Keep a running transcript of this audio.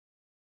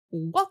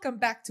Welcome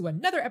back to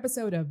another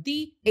episode of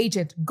the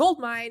Agent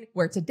Goldmine,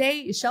 where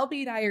today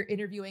Shelby and I are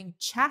interviewing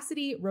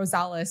Chasity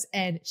Rosales,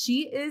 and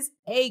she is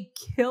a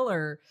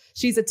killer.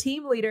 She's a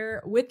team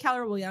leader with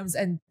Keller Williams,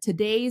 and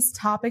today's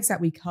topics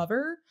that we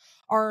cover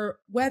are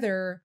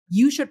whether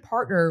you should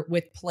partner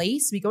with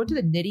Place. We go into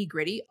the nitty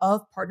gritty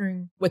of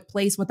partnering with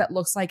Place, what that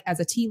looks like as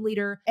a team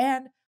leader,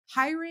 and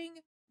hiring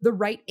the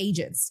right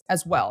agents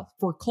as well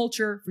for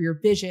culture, for your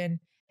vision,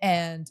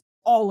 and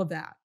all of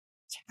that.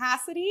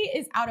 Chasity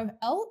is out of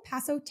El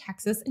Paso,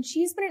 Texas, and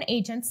she's been an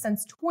agent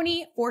since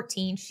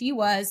 2014. She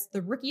was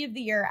the Rookie of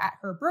the Year at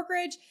her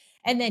brokerage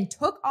and then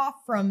took off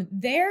from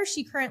there.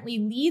 She currently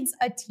leads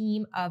a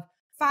team of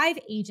 5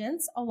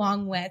 agents,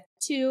 along with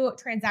 2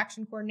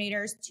 transaction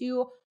coordinators,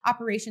 2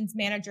 operations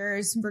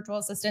managers, virtual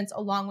assistants,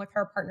 along with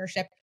her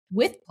partnership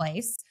with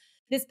Place.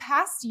 This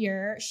past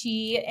year,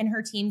 she and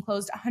her team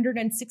closed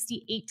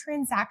 168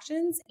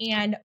 transactions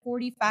and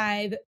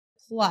 45+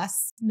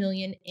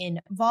 million in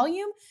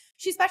volume.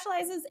 She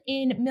specializes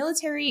in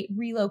military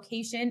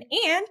relocation,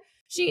 and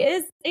she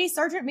is a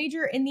sergeant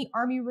major in the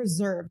Army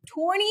Reserve,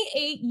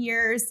 28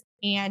 years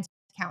and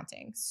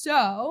counting.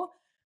 So,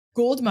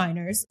 gold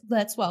miners,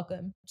 let's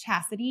welcome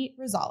Chasity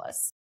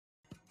Rosales.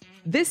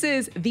 This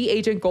is the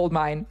Agent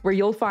Goldmine, where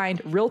you'll find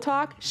real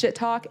talk, shit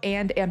talk,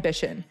 and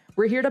ambition.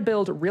 We're here to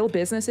build real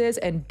businesses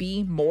and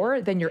be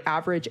more than your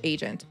average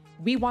agent.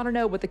 We want to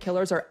know what the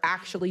killers are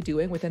actually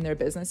doing within their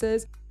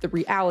businesses, the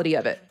reality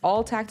of it.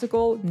 All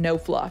tactical, no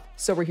fluff.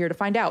 So we're here to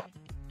find out.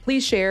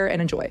 Please share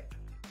and enjoy.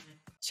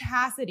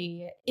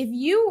 Chasity, if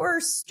you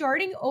were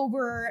starting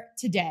over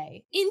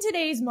today, in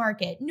today's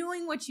market,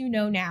 knowing what you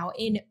know now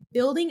in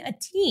building a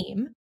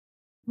team,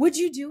 would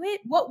you do it?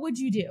 What would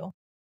you do?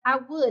 I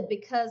would,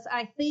 because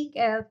I think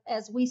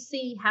as we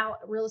see how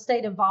real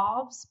estate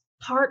evolves,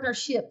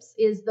 partnerships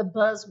is the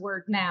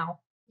buzzword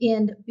now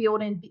in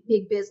building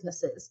big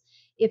businesses.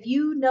 If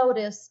you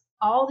notice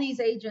all these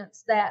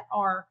agents that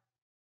are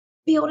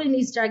building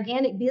these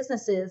gigantic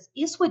businesses,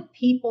 it's with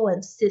people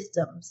and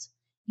systems.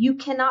 You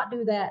cannot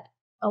do that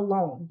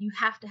alone. You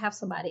have to have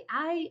somebody.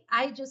 I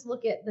just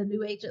look at the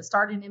new agent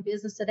starting in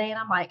business today and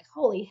I'm like,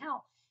 holy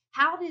hell,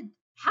 how did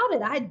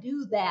I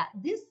do that?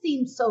 This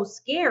seems so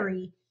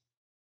scary.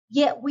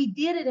 Yet we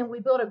did it and we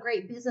built a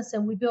great business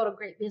and we built a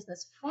great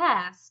business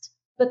fast.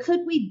 But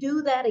could we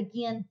do that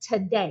again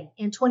today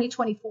in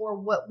 2024,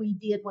 what we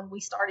did when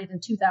we started in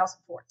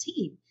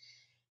 2014?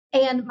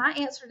 And my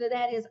answer to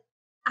that is,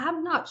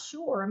 I'm not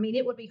sure. I mean,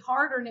 it would be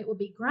harder and it would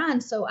be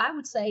grind. So I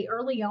would say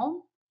early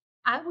on,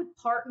 I would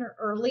partner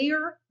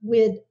earlier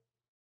with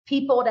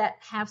people that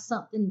have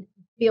something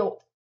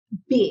built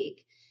big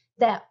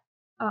that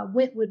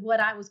went with what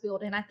I was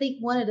building. And I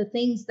think one of the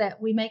things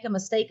that we make a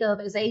mistake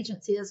of as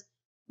agents is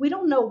we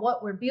don't know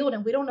what we're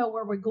building. We don't know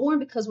where we're going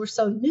because we're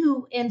so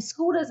new, and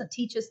school doesn't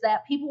teach us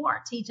that. People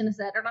aren't teaching us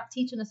that. They're not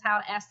teaching us how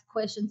to ask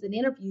questions and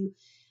interview.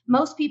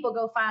 Most people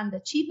go find the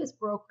cheapest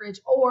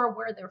brokerage or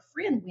where their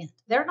friend went.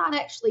 They're not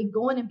actually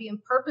going and being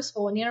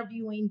purposeful and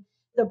interviewing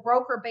the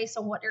broker based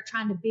on what they're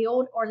trying to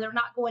build, or they're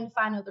not going to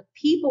find other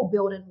people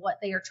building what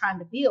they are trying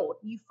to build.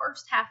 You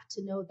first have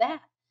to know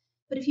that.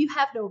 But if you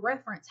have no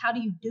reference, how do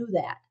you do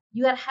that?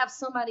 You got to have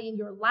somebody in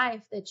your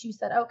life that you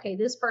said, okay,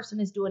 this person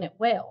is doing it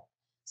well.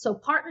 So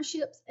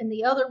partnerships, and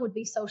the other would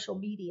be social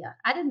media.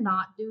 I did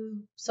not do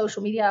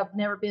social media. I've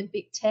never been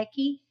big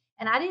techie,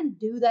 and I didn't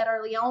do that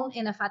early on.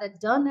 And if I'd have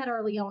done that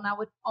early on, I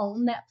would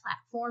own that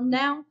platform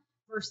now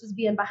versus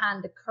being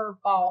behind the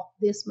curveball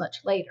this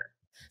much later.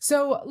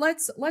 So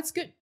let's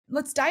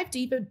dive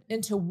deep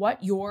into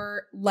what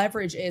your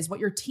leverage is, what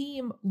your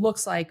team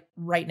looks like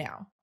right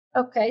now.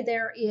 Okay,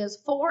 there is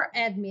 4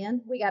 admin.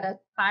 We got a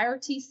buyer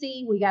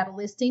TC, we got a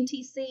listing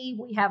TC,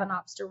 we have an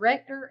ops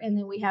director, and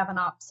then we have an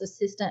ops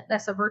assistant.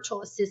 That's a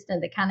virtual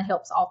assistant that kind of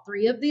helps all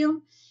 3 of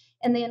them.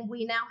 And then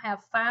we now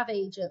have 5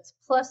 agents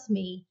plus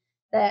me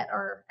that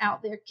are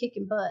out there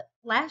kicking butt.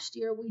 Last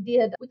year we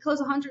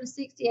closed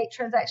 168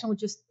 transactions with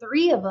just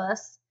 3 of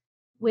us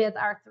with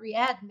our 3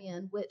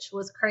 admin, which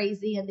was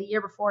crazy. And the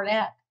year before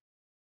that,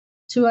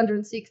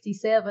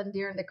 267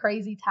 during the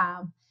crazy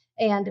time.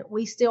 And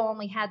we still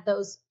only had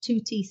those 2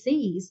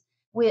 TCs,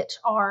 which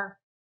are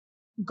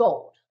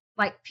gold.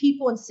 Like,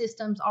 people and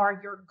systems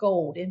are your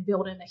gold in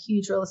building a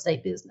huge real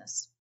estate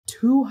business.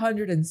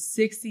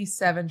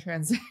 267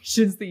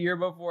 transactions the year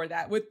before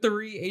that with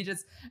 3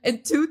 agents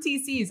and 2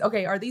 TCs.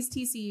 Okay, are these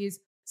TCs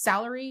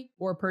salary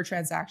or per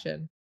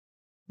transaction?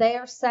 They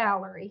are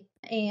salary,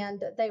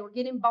 and they were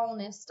getting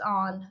bonused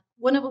on,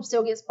 one of them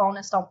still gets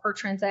bonused on per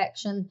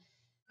transaction.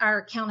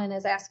 Our accountant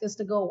has asked us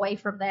to go away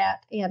from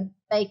that and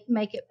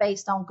make it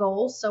based on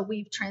goals. So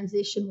we've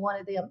transitioned one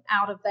of them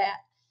out of that.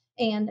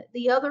 And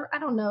the other, I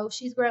don't know,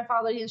 she's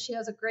grandfathered in. She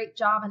does a great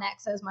job and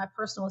acts as my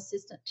personal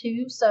assistant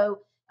too. So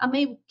I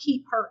may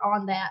keep her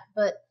on that.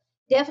 But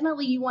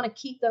definitely you want to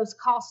keep those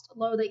costs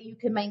low that you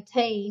can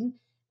maintain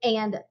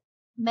and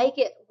make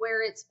it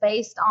where it's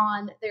based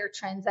on their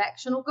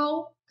transactional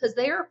goal, because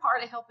they're a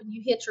part of helping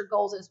you hit your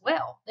goals as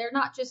well. They're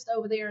not just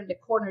over there in the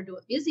corner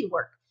doing busy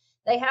work.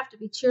 They have to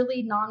be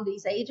cheerleading on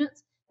these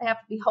agents. They have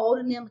to be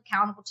holding them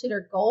accountable to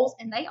their goals.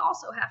 And they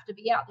also have to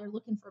be out there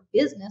looking for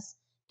business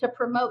to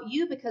promote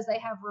you because they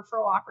have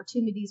referral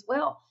opportunities.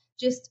 Well,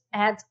 just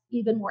adds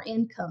even more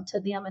income to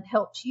them and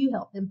helps you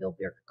help them build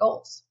bigger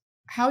goals.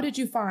 How did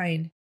you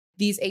find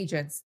these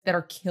agents that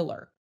are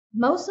killer?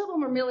 Most of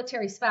them are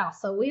military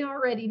spouse, so we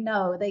already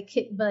know they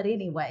kick butt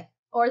anyway,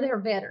 or they're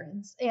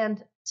veterans.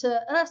 And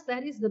to us,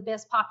 that is the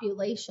best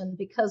population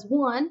because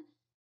one,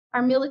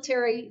 our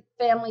military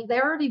family,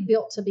 they're already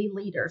built to be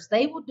leaders.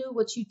 They will do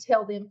what you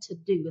tell them to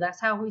do. That's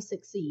how we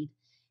succeed.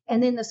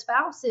 And then the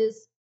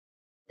spouses,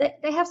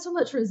 they have so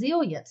much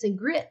resilience and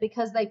grit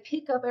because they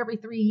pick up every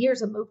 3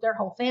 years and move their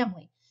whole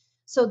family.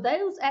 So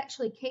those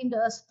actually came to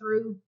us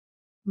through,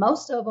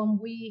 most of them,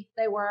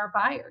 they were our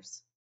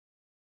buyers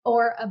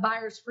or a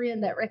buyer's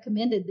friend that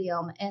recommended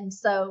them. And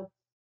so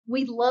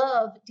we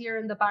love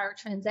during the buyer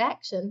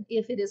transaction,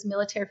 if it is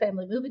military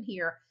family moving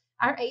here,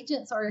 our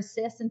agents are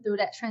assessing through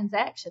that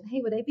transaction, hey,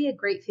 would they be a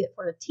great fit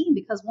for the team?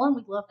 Because one,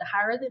 we'd love to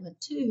hire them. And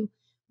two,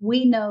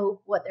 we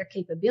know what their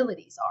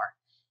capabilities are.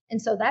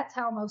 And so that's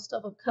how most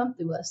of them come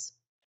through us.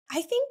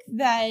 I think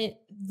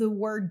that the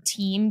word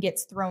team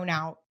gets thrown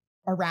out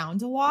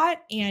around a lot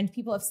and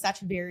people have such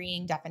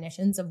varying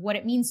definitions of what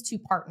it means to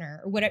partner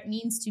or what it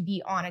means to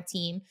be on a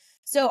team.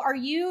 So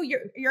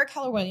you're a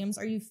Keller Williams.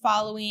 Are you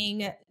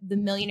following the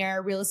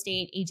Millionaire Real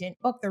Estate Agent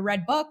book, the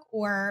Red Book,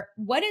 or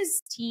what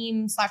does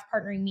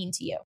team/partnering mean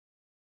to you?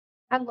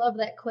 I love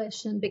that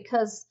question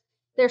because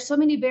there's so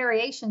many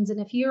variations. And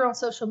if you're on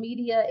social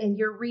media and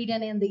you're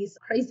reading in these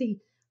crazy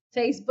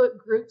Facebook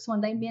groups,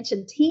 when they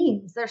mention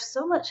teams, there's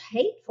so much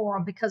hate for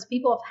them because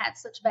people have had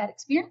such bad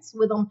experience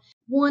with them.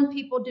 One,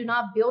 people do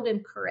not build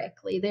them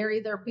correctly. They're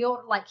either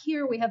built like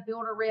here, we have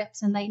builder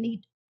reps and they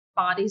need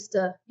bodies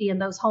to be in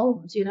those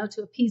homes,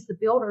 to appease the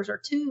builders. Or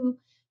two,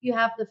 you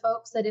have the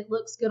folks that it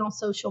looks good on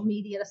social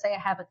media to say, I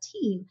have a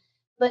team,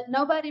 but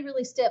nobody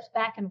really steps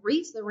back and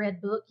reads the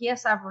Red Book.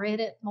 Yes, I've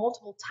read it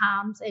multiple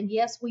times. And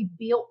yes, we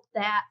built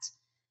that,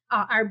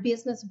 our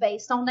business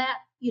based on that.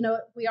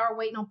 We are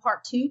waiting on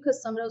part 2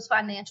 because some of those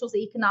financials,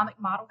 the economic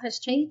model has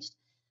changed.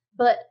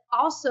 But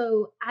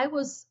also, I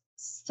was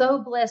so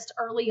blessed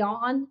early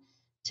on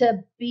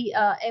to be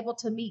able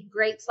to meet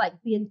greats like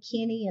Ben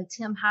Kinney and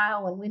Tim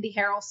Heil and Wendy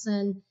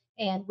Harrelson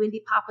and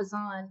Wendy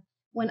Papazan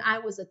when I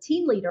was a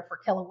team leader for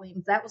Keller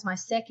Williams. That was my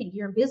second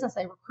year in business.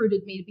 They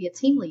recruited me to be a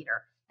team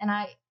leader. And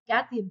I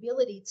got the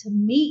ability to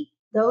meet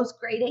those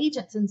great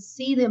agents and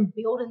see them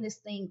building this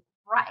thing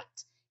right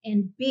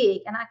and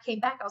big. And I came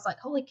back, I was like,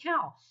 holy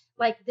cow,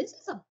 like this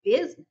is a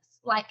business.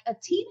 Like a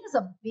team is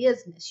a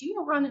business. You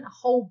are running a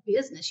whole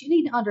business. You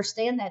need to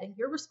understand that. And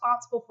you're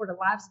responsible for the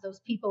lives of those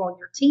people on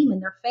your team and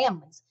their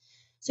families.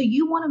 So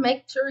you want to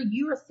make sure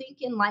you are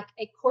thinking like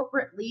a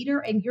corporate leader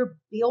and you're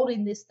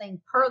building this thing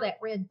per that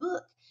Red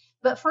Book.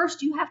 But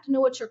first you have to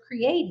know what you're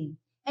creating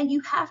and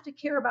you have to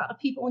care about the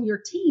people on your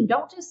team.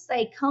 Don't just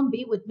say, come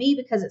be with me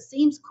because it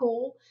seems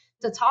cool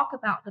to talk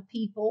about the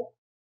people.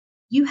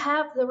 You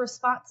have the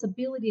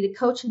responsibility to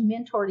coach and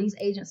mentor these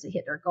agents to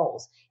hit their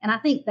goals. And I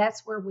think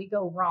that's where we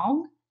go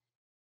wrong.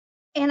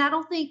 And I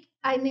don't think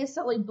I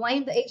necessarily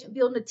blame the agent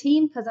building a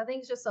team because I think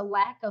it's just a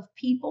lack of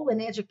people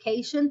and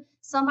education.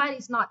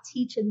 Somebody's not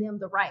teaching them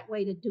the right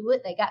way to do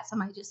it. They got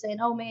somebody just saying,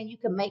 oh man, you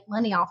can make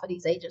money off of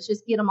these agents.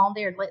 Just get them on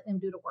there and let them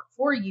do the work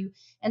for you.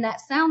 And that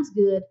sounds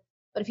good.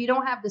 But if you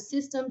don't have the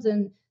systems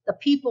and the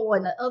people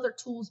and the other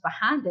tools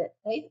behind it,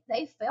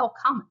 they fail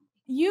commonly.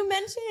 You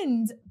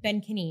mentioned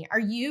Ben Kinney. Are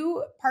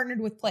you partnered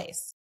with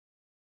Place?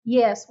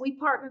 Yes, we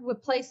partnered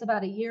with Place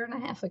about 1.5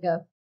 years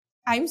ago.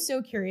 I'm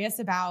so curious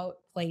about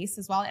Place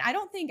as well. And I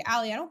don't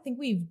think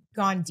we've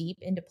gone deep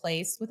into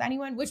Place with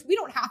anyone, which we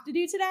don't have to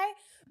do today.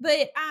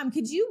 But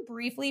could you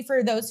briefly,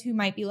 for those who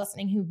might be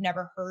listening who've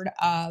never heard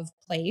of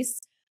Place,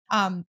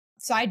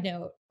 side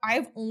note,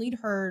 I've only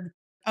heard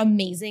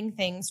amazing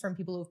things from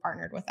people who've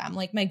partnered with them.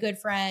 Like my good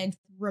friend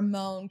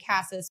Ramon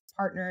Cassis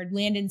partnered,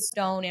 Landon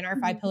Stone in our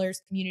 5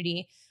 Pillars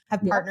community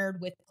have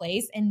partnered with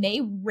Place and they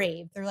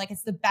rave. They're like,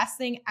 it's the best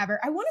thing ever.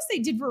 I want to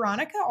say, did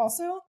Veronica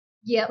also?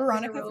 Yeah.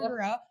 Veronica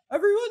Figueroa.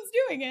 Everyone's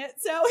doing it.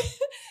 So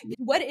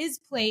what is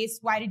Place?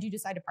 Why did you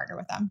decide to partner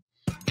with them?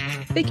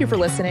 Thank you for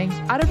listening.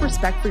 Out of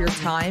respect for your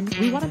time,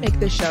 we want to make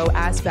this show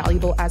as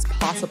valuable as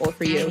possible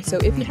for you. So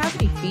if you have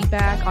any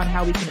feedback on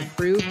how we can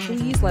improve,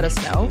 please let us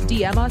know.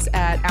 DM us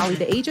at Ali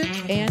the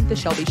Agent and The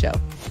Shelby Show.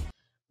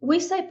 We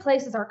say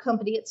Place is our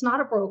company. It's not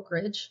a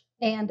brokerage,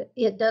 and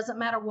it doesn't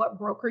matter what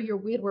broker you're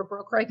with. We're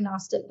broker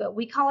agnostic, but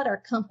we call it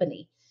our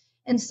company.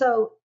 And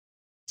so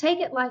take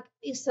it like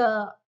it's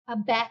a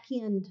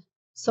back-end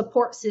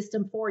support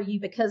system for you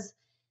because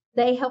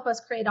they help us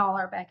create all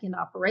our back-end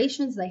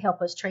operations. They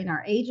help us train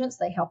our agents.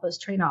 They help us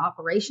train our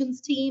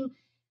operations team.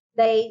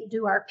 They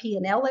do our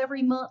P&L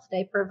every month.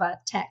 They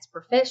provide tax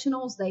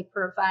professionals. They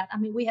provide,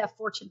 we have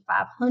Fortune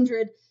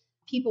 500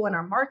 people in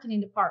our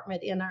marketing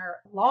department, in our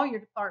lawyer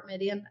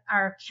department, in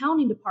our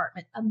accounting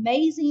department,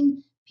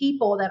 amazing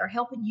people that are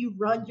helping you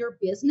run your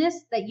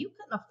business that you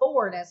couldn't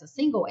afford as a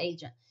single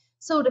agent.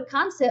 So the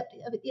concept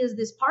is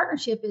this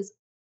partnership is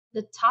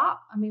the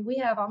top. We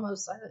have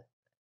almost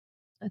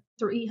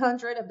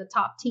 300 of the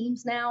top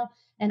teams now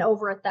and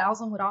over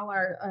 1,000 with all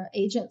our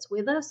agents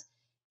with us,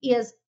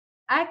 is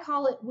I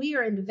call it, we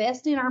are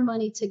investing our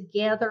money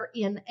together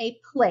in a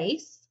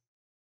place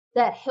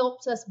that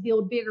helps us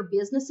build bigger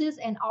businesses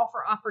and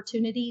offer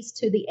opportunities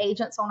to the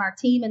agents on our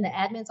team and the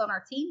admins on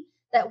our team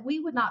that we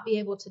would not be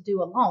able to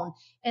do alone.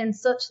 And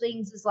such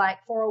things as like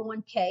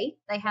 401k,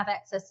 they have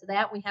access to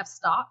that. We have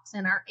stocks,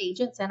 and our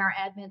agents and our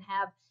admin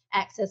have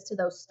access to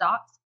those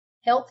stocks.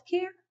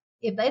 Healthcare,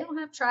 if they don't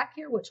have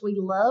TRICARE, which we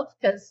love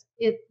because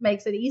it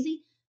makes it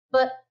easy,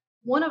 but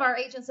one of our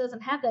agents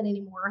doesn't have that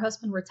anymore. Her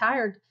husband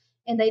retired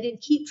and they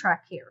didn't keep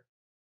TRICARE.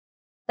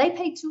 They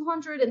pay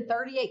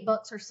 $238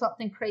 or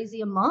something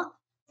crazy a month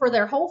for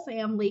their whole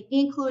family,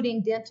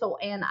 including dental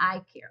and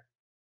eye care.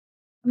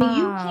 I mean,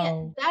 you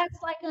can't,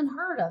 that's like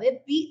unheard of.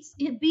 It beats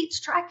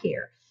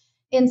TRICARE.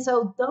 And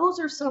so those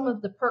are some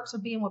of the perks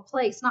of being with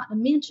Place, not to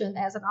mention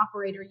as an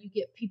operator, you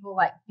get people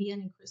like Ben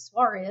and Chris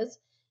Suarez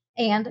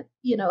and,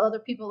 other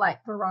people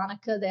like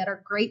Veronica that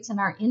are greats in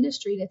our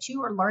industry that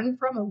you are learning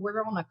from. And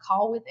we're on a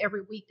call with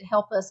every week to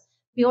help us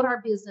build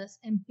our business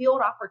and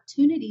build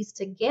opportunities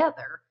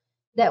together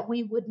that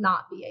we would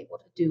not be able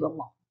to do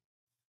alone.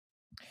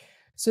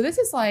 So this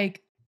is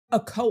like a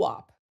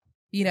co-op,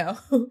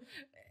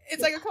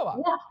 it's like a co-op.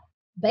 Yeah,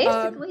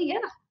 basically, yeah.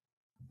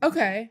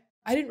 Okay.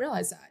 I didn't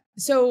realize that.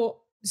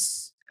 So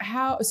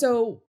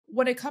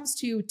when it comes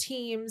to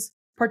teams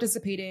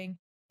participating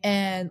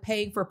and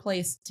paying for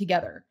Place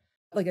together,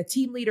 like a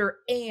team leader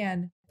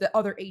and the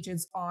other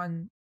agents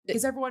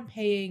is everyone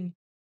paying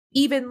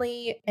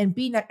evenly? And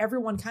being that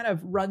everyone kind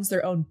of runs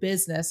their own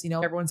business,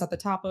 everyone's at the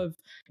top of,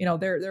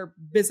 their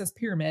business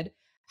pyramid.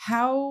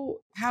 How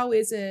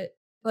is it?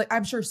 Like,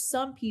 I'm sure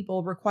some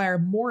people require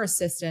more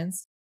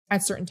assistance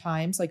at certain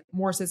times, like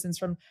more assistance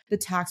from the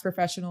tax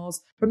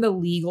professionals, from the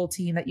legal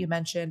team that you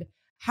mentioned.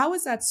 How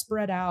is that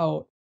spread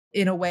out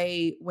in a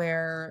way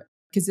where,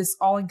 because this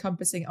all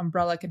encompassing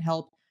umbrella can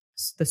help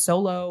the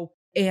solo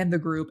and the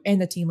group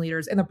and the team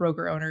leaders and the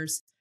broker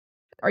owners?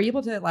 Are you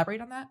able to elaborate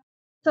on that?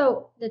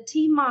 So the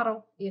team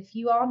model, if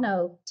you all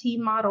know,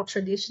 team model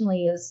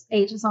traditionally is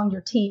agents on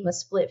your team is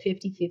split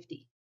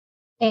 50-50.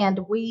 And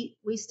we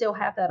still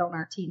have that on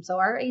our team. So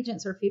our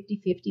agents are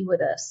 50-50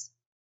 with us.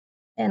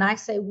 And I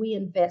say we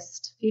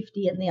invest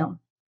 50 in them.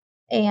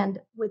 And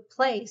with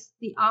Place,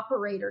 the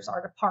operators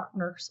are the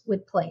partners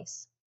with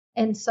Place.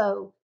 And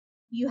so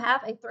you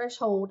have a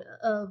threshold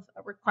of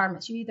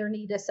requirements. You either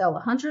need to sell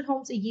 100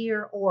 homes a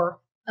year or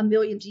 1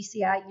 million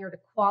GCI a year to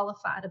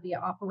qualify to be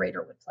an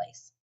operator with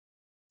Place.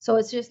 So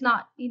it's just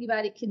not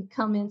anybody can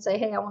come in and say,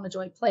 hey, I want to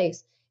join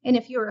Place. And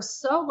if you're a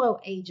solo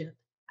agent,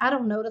 I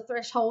don't know the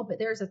threshold, but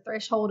there's a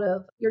threshold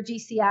of your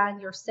GCI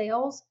and your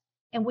sales.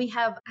 And we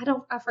have,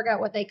 I forgot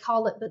what they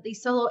call it, but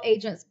these solo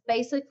agents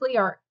basically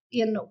are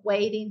in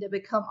waiting to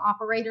become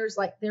operators,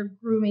 like they're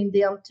grooming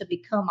them to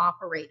become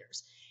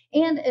operators.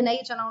 And an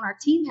agent on our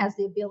team has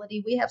the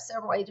ability. We have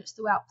several agents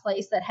throughout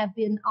Place that have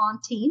been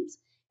on teams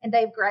and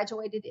they've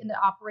graduated into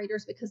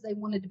operators because they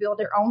wanted to build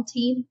their own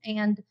team,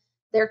 and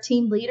their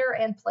team leader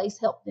and Place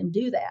helped them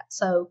do that.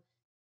 So,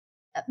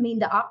 I mean,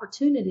 the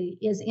opportunity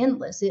is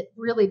endless. It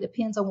really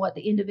depends on what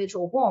the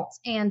individual wants.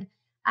 And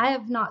I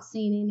have not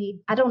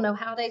seen I don't know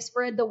how they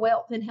spread the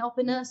wealth in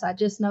helping us. I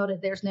just know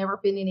that there's never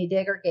been any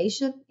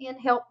degradation in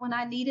help when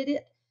I needed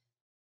it.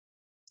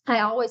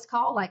 I always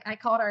I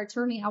called our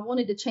attorney. I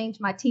wanted to change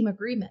my team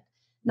agreement,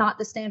 not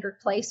the standard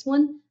Place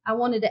one. I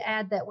wanted to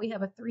add that we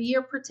have a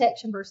 3-year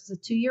protection versus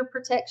a 2-year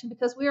protection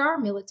because we are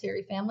a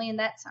military family and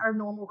that's our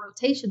normal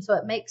rotation. So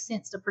it makes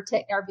sense to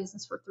protect our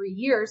business for 3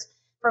 years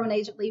from an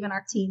agent leaving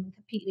our team and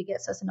competing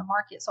against us in the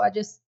market. So I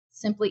just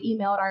simply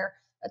emailed our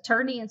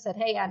attorney and said,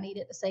 hey, I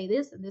needed to say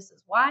this and this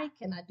is why.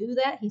 Can I do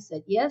that? He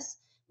said, yes,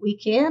 we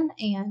can.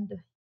 And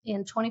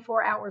in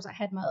 24 hours, I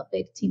had my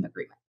updated team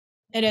agreement.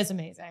 It is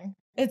amazing.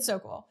 It's so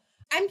cool.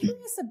 I'm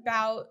curious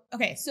about,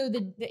 okay, so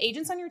the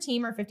agents on your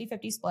team are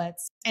 50-50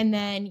 splits. And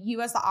then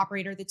you as the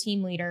operator, the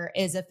team leader,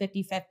 is a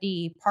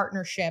 50-50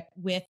 partnership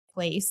with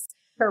Place.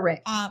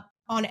 Correct.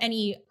 On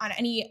any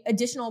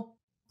additional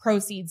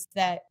proceeds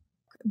that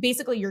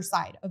basically your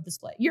side of the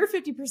split. Your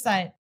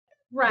 50%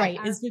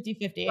 right is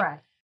 50-50. Right.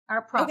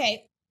 Our profit.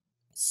 Okay.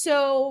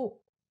 So,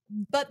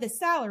 but the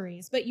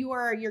salaries, but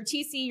your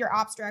TC, your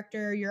ops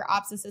director, your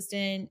ops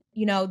assistant,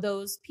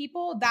 those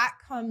people,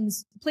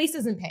 Place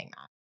isn't paying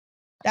that.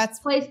 That's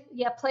Place.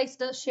 Yeah. Place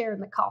does share in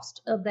the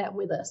cost of that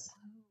with us.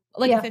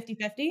 Like a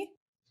 50-50?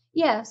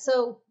 Yeah.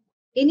 So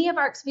any of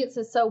our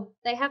expenses, so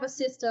they have a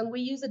system.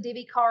 We use a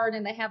Divvy card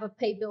and they have a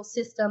pay bill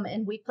system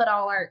and we put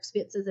all our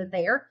expenses in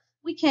there.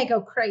 We can't go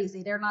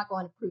crazy. They're not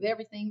going to prove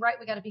everything, right?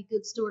 We got to be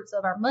good stewards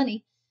of our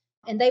money.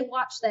 And they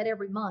watch that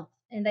every month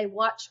and they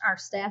watch our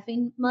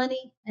staffing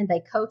money and they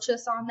coach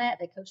us on that.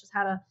 They coach us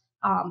how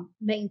to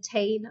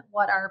maintain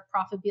what our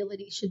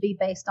profitability should be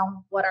based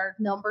on what our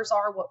numbers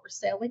are, what we're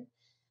selling.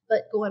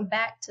 But going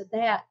back to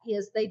that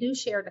is they do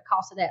share the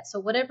cost of that.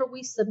 So whatever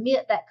we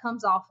submit, that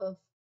comes off of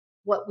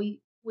what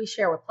we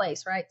share with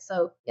Place, right?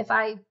 So if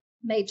I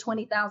made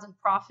 $20,000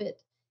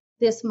 profit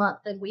this month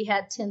and we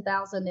had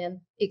 $10,000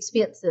 in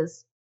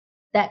expenses,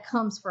 that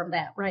comes from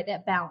that, right?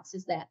 That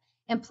balances that.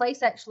 And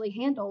Place actually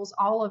handles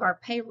all of our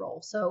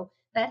payroll. So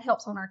that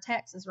helps on our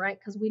taxes, right?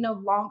 Because we no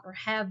longer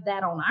have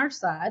that on our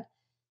side.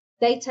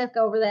 They took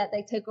over that.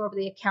 They took over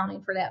the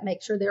accounting for that,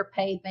 make sure they're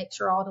paid, make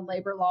sure all the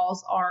labor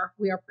laws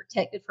we are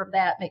protected from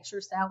that, make sure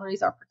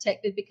salaries are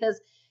protected,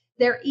 because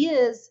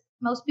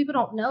most people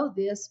don't know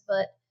this,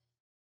 but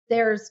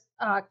there's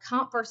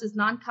comp versus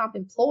non-comp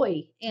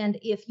employee. And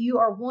if you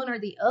are one or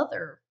the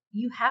other,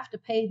 you have to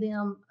pay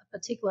them a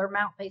particular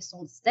amount based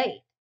on the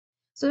state.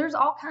 So there's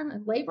all kinds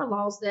of labor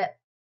laws that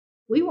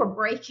we were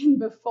breaking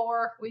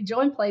before we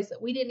joined Place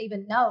that we didn't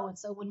even know. And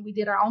so when we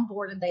did our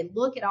onboard and they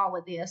look at all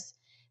of this,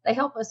 they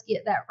help us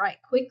get that right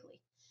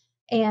quickly.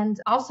 And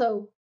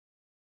also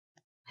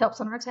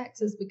helps on our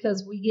taxes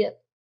because we get,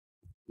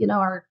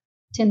 our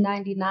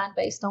 1099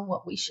 based on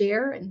what we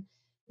share. And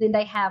then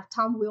they have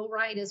Tom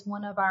Wheelwright as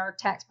one of our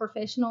tax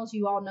professionals.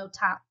 You all know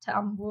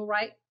Tom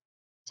Wheelwright,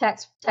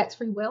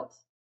 tax-free wealth.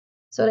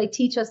 So they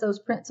teach us those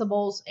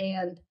principles,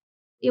 and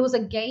it was a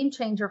game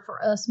changer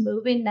for us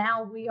moving.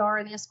 Now we are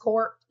an S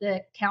Corp.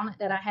 The accountant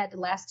that I had the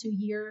last 2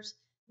 years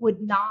would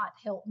not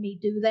help me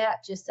do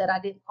that, just said I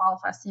didn't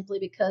qualify simply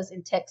because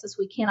in Texas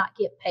we cannot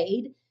get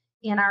paid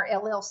in our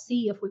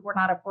LLC if we were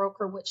not a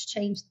broker, which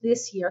changed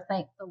this year,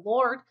 thank the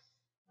Lord.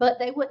 But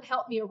they wouldn't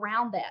help me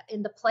around that.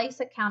 And the Place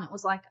accountant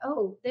was like,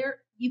 oh,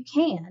 you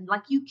can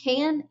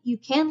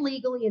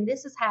legally, and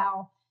this is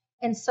how.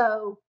 And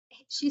so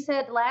she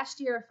said last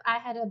year, if I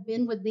had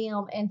been with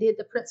them and did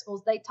the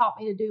principles they taught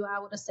me to do, I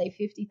would have saved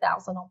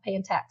 $50,000 on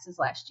paying taxes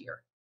last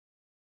year.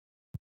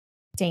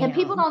 Damn. And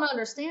people don't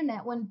understand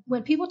that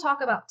when people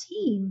talk about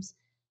teams,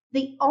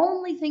 the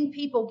only thing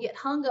people get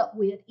hung up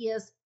with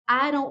is,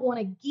 I don't want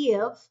to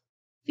give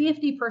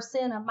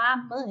 50% of my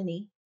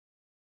money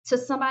to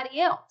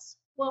somebody else.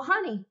 Well,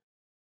 honey,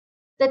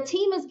 the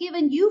team is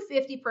giving you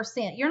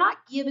 50%. You're not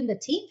giving the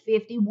team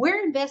 50.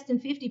 We're investing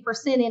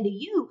 50% into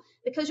you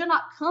because you're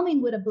not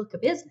coming with a book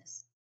of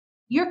business.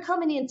 You're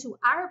coming into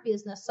our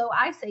business. So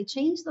I say,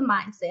 change the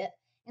mindset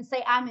and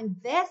say, I'm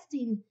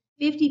investing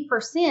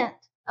 50%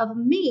 of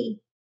me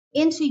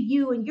into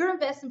you, and you're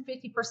investing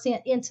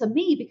 50% into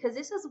me, because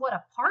this is what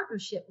a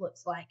partnership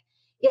looks like.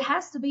 It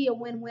has to be a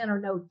win-win or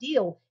no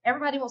deal.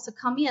 Everybody wants to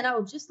come in,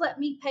 oh, just let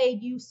me pay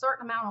you a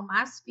certain amount on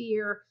my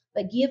sphere,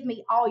 but give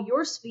me all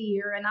your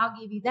sphere and I'll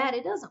give you that.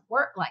 It doesn't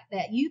work like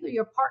that. Either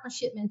you're a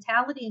partnership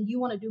mentality and you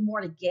want to do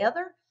more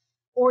together,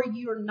 or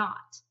you're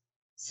not.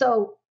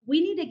 So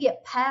we need to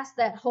get past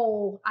that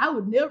whole, I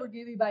would never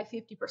give you by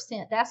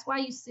 50%. That's why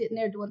you're sitting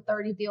there doing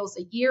 30 deals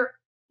a year,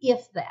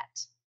 if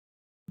that.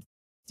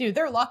 Dude,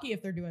 they're lucky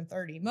if they're doing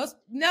 30.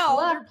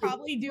 They're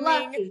probably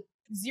doing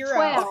 0.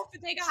 12.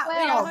 But they got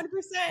 100%.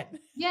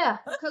 Yeah,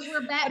 because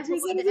we're back to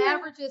when the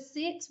average is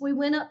 6. We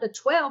went up to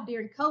 12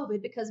 during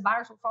COVID because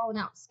buyers were falling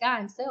out in the sky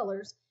and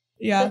sellers.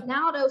 Yeah. But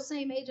now those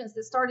same agents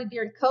that started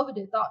during COVID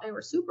and thought they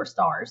were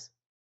superstars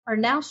are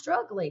now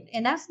struggling.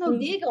 And that's no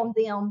dig on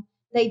them.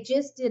 They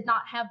just did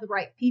not have the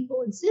right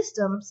people and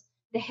systems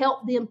to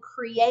help them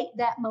create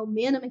that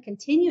momentum and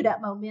continue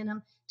that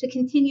momentum to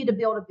continue to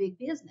build a big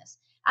business.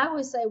 I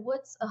always say,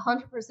 what's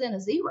 100%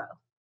 of zero?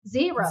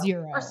 Zero.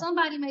 Or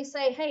somebody may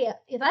say, hey,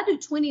 if I do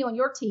 20 on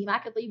your team, I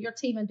could leave your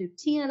team and do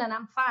 10 and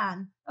I'm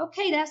fine.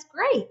 Okay, that's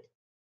great.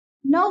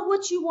 Know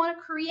what you want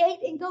to create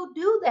and go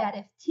do that.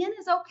 If 10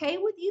 is okay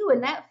with you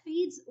and that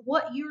feeds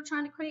what you're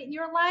trying to create in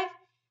your life,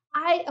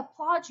 I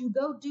applaud you.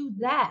 Go do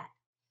that.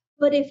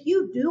 But if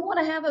you do want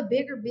to have a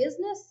bigger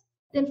business,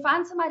 then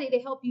find somebody to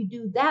help you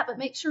do that. But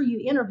make sure you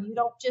interview.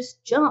 Don't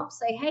just jump.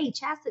 Say, hey,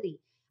 Chasity,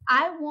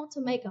 I want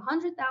to make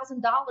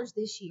 $100,000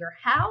 this year.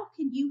 How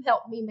can you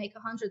help me make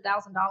 $100,000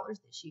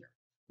 this year?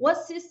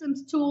 What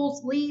systems,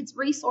 tools, leads,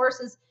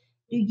 resources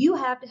do you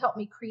have to help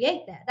me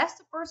create that? That's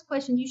the first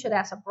question you should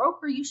ask a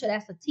broker. You should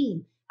ask a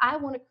team. I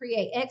want to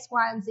create X,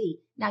 Y, and Z.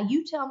 Now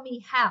you tell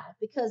me how,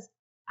 because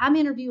I'm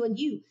interviewing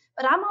you,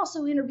 but I'm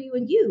also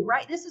interviewing you,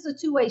 right? This is a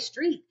two-way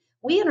street.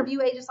 We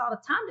interview agents all the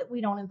time that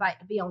we don't invite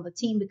to be on the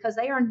team because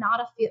they are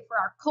not a fit for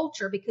our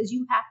culture, because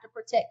you have to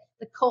protect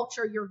the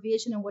culture, your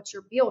vision, and what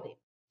you're building.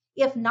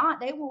 If not,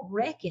 they will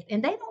wreck it,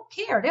 and they don't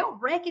care. They'll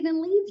wreck it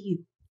and leave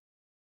you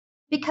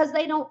because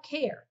they don't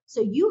care. So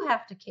you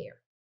have to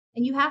care,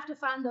 and you have to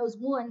find those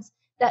ones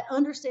that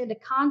understand the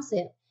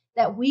concept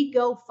that we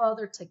go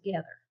further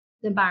together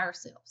than by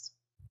ourselves.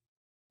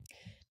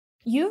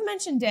 You've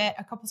mentioned it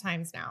a couple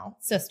times now,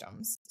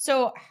 systems.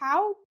 So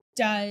how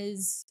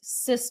does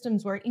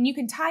systems work? And you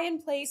can tie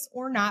in Place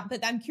or not,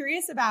 but I'm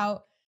curious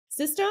about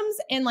systems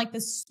and like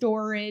the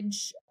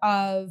storage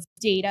of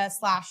data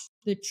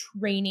 / the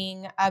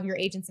training of your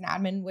agents and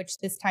admin, which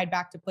this tied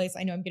back to Place.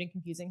 I know I'm getting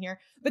confusing here,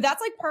 but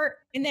that's like part.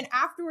 And then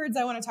afterwards,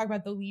 I want to talk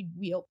about the lead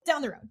wheel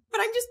down the road,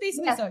 but I'm just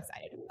basically so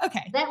excited.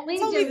 Okay. That lead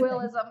gen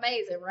wheel is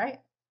amazing, right?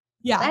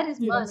 Yeah. That is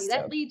money.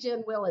 That lead gen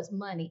wheel is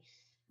money.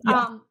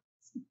 Yeah.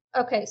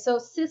 Okay. So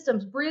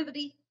systems,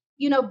 Brevity,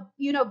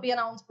 Ben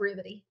owns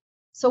Brevity.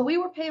 So we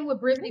were paying with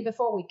Brevity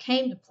before we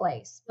came to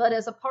Place, but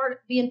as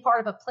being part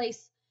of a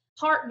Place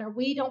partner,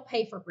 we don't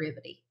pay for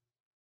Brevity.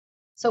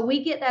 So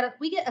we get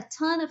a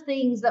ton of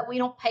things that we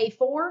don't pay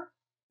for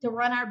to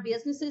run our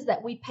businesses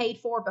that we paid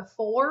for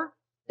before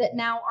that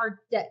now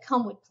that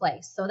come with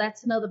place. So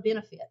that's another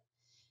benefit.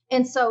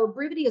 And so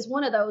Brevity is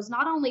one of those.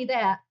 Not only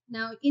that,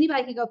 now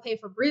anybody can go pay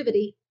for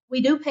Brevity.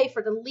 We do pay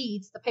for the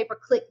leads, the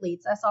pay-per-click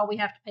leads. That's all we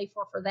have to pay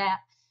for that.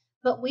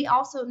 But we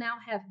also now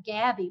have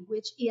Gabby,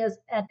 which is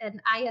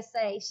an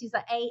ISA. She's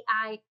an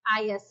AI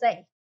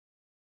ISA.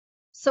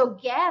 So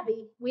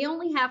Gabby, we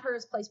only have her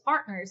as place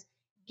partners.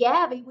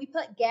 Gabby, we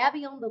put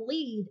Gabby on the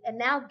lead, and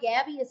now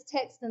Gabby is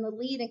texting the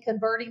lead and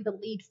converting the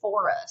lead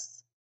for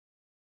us.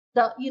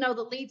 The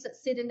leads that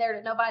sit in there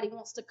that nobody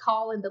wants to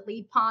call in the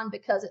lead pond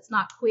because it's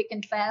not quick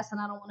and fast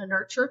and I don't want to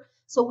nurture.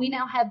 So we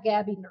now have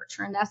Gabby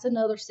nurture, and that's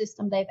another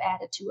system they've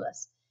added to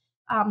us.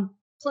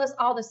 Plus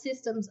all the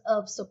systems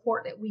of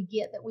support that we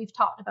get that we've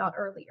talked about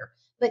earlier.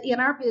 But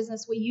in our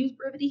business, we use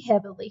Brevity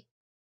heavily.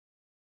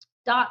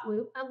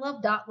 Dotloop, I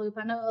love Dotloop.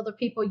 I know other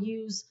people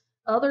use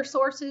other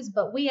sources,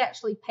 but we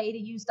actually pay to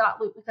use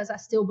Dotloop because I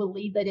still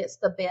believe that it's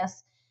the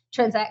best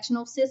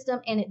transactional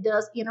system, and it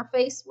does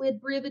interface with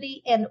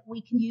Brevity, and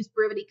we can use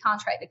Brevity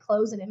contract to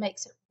close, and it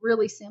makes it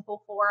really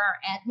simple for our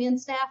admin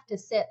staff to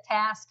set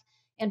tasks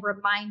and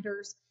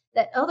reminders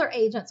that other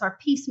agents are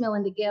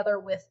piecemealing together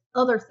with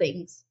other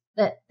things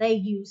that they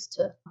use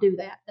to do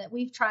that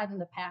we've tried in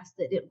the past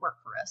that didn't work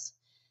for us.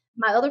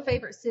 My other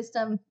favorite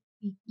system,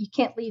 you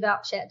can't leave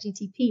out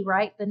ChatGPT,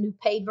 right? The new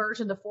paid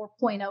version, the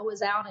 4.0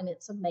 is out and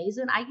it's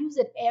amazing. I use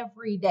it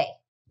every day.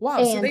 Wow.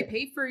 And so they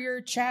pay for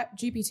your Chat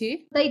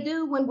GPT? They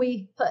do when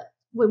we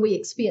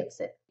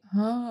expense it.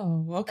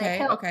 Oh, okay.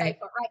 Pay for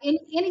it, right?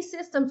 Any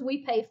systems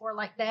we pay for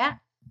like that,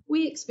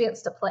 we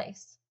expense to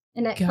place.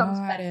 And that comes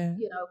back,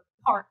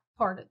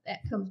 part of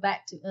that comes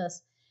back to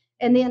us.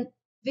 And then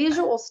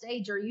Visual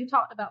Stager, you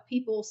talked about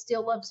people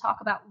still love to talk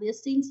about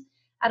listings.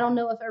 I don't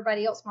know if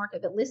everybody else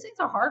market, but listings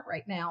are hard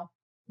right now.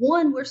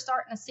 One, we're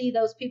starting to see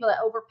those people that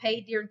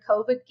overpaid during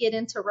COVID get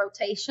into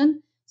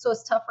rotation. So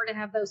it's tougher to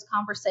have those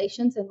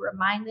conversations and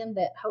remind them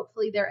that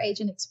hopefully their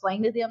agent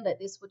explained to them that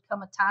this would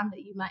come a time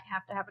that you might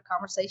have to have a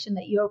conversation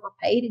that you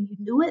overpaid and you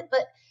knew it.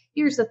 But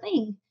here's the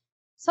thing.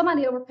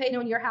 Somebody overpaid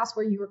on your house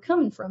where you were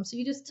coming from. So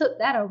you just took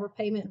that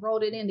overpayment and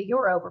rolled it into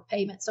your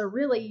overpayment. So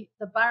really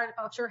the buyer that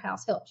bought your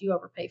house helped you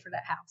overpay for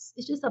that house.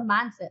 It's just a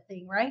mindset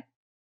thing, right?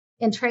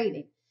 And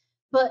trading.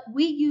 But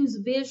we use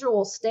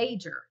Visual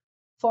Stager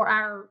for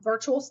our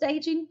virtual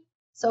staging.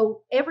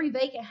 So every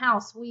vacant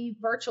house, we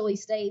virtually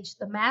stage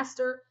the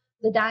master,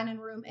 the dining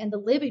room, and the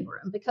living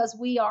room because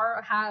we are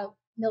a high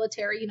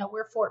military,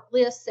 we're Fort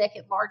Bliss,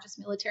 second largest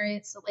military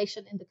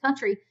installation in the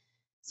country.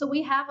 So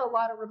we have a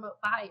lot of remote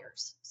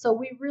buyers. So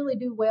we really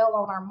do well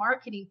on our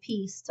marketing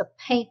piece to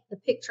paint the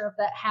picture of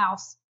that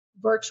house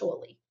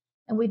virtually.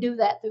 And we do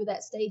that through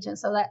that staging.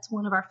 So that's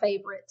one of our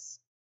favorites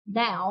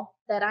now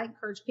that I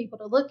encourage people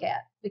to look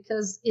at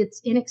because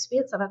it's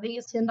inexpensive. I think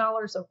it's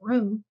 $10 a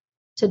room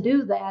to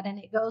do that. And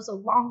it goes a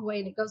long way.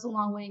 And it goes a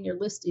long way in your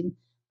listing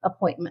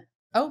appointment.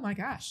 Oh my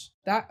gosh.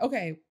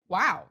 Okay.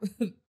 Wow.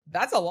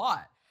 That's a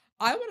lot.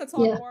 I want to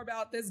talk more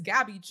about this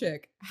Gabby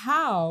chick.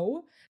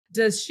 How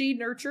does she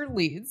nurture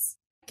leads?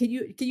 Can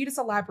you just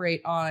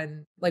elaborate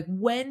on like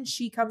when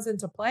she comes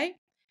into play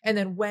and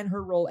then when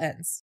her role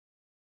ends?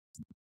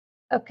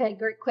 Okay,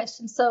 great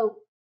question. So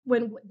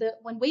when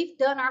we've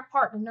done our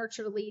part to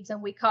nurture leads,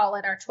 and we call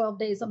it our 12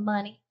 days of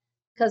money,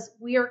 because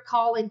we are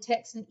calling,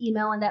 texting,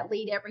 emailing that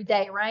lead every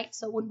day, right?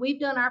 So when we've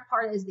done our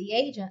part as the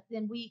agent,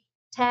 then we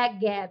tag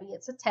Gabby.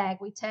 It's a tag.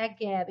 We tag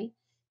Gabby.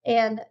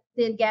 And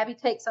then Gabby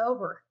takes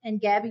over, and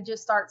Gabby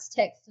just starts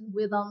texting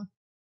with them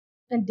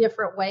in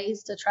different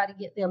ways to try to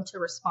get them to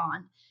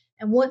respond.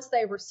 And once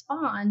they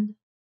respond,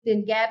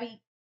 then Gabby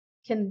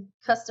can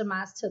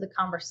customize to the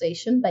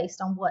conversation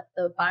based on what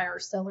the buyer or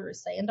seller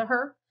is saying to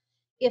her.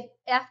 If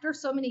after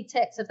so many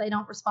texts, if they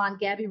don't respond,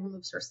 Gabby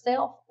removes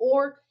herself,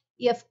 or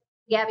if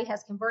Gabby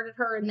has converted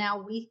her and now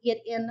we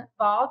get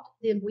involved,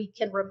 then we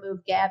can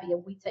remove Gabby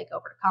and we take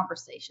over the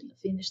conversation to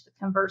finish the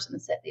conversion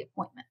and set the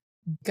appointment.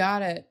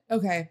 Got it.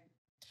 Okay.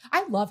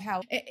 I love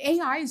how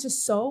AI is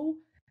just so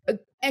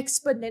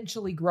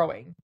exponentially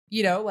growing.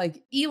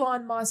 Like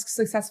Elon Musk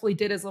successfully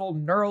did his little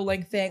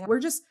Neuralink thing. We're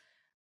just,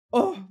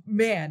 oh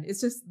man,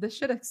 it's just, this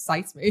shit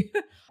excites me.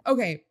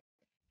 Okay.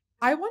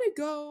 I want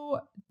to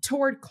go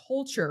toward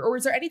culture, or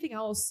is there anything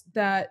else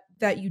that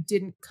you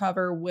didn't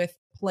cover with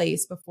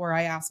place before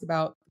I ask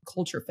about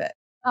culture fit?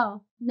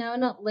 Oh, no,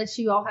 unless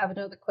you all have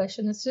another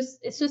question. It's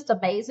just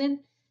amazing.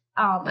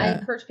 I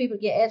encourage people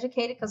to get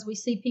educated because we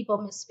see people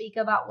misspeak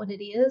about what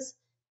it is,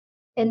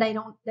 and they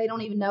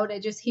don't even know. They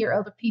just hear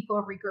other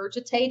people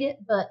regurgitate it.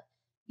 But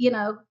you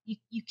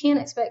can't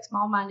expect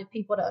small-minded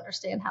people to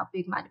understand how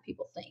big-minded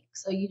people think.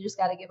 So you just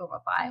got to give them a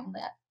buy on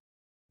that.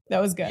 That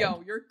was good.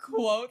 Yo, your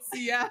quotes,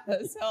 yes,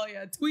 hell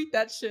yeah, tweet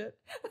that shit.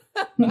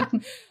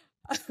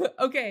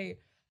 Okay.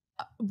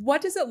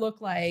 What does it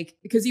look like?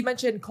 Because you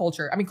mentioned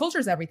culture. I mean, culture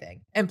is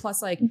everything. And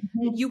plus, like,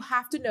 you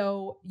have to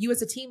know, you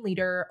as a team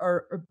leader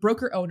or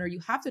broker owner, you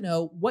have to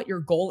know what your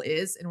goal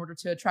is in order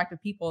to attract the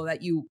people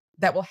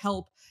that will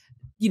help,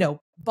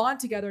 bond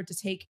together to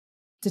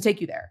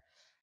take you there.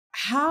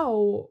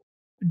 How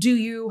do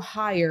you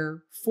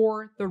hire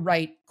for the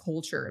right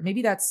culture?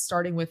 Maybe that's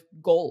starting with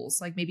goals.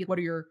 Like maybe what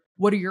are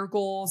your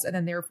goals? And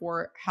then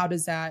therefore, how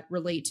does that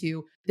relate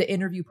to the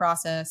interview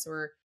process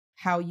or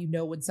how you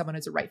know when someone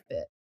is a right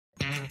fit?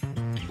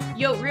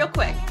 Yo, real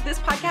quick, this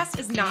podcast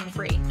is not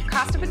free.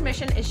 Cost of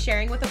admission is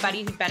sharing with a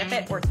buddy who'd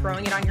benefit or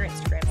throwing it on your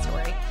Instagram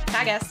story.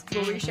 Tag us,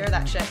 we'll reshare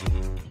that shit.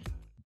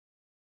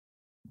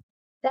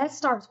 That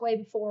starts way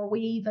before we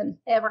even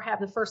ever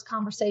have the first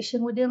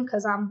conversation with them,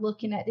 because I'm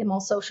looking at them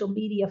on social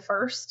media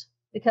first,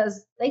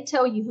 because they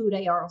tell you who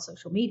they are on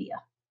social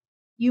media.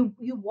 You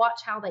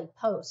watch how they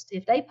post.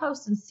 If they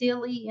post in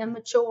silly,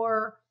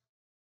 immature,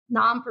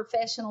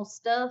 non-professional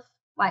stuff,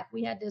 like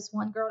we had this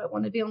one girl that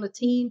wanted to be on the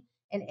team,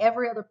 and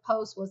every other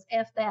post was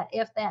F that,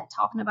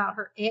 talking about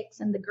her ex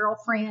and the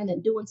girlfriend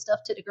and doing stuff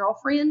to the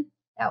girlfriend.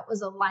 That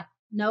was a like,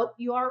 nope,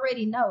 you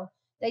already know.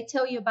 They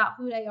tell you about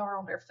who they are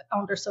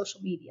on their social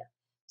media.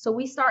 So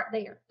we start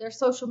there. Their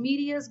social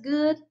media is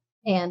good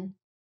and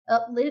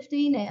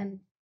uplifting and,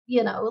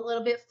 a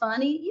little bit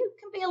funny. You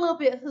can be a little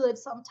bit hood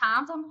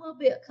sometimes. I'm a little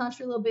bit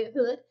country, a little bit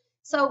hood.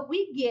 So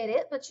we get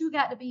it, but you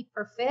got to be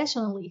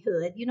professionally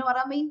hood. You know what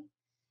I mean?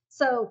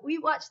 So we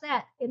watch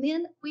that, and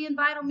then we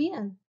invite them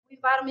in. We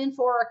invite them in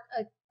for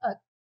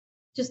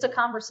just a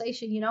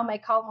conversation, may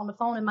call them on the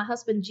phone. And my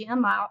husband,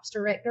 Jim, my ops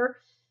director,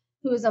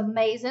 who is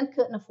amazing,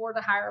 couldn't afford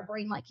to hire a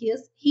brain like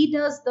his. He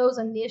does those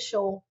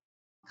initial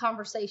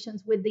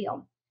conversations with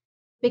them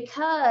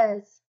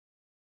because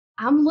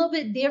I'm a little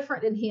bit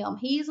different than him.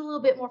 He's a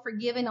little bit more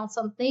forgiving on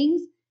some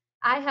things.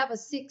 I have a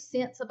sixth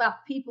sense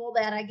about people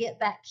that I get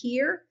back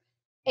here,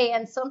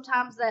 and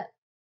sometimes that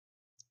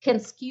can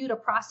skew the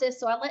process.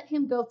 So I let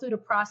him go through the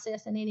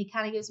process, and then he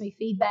kind of gives me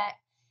feedback.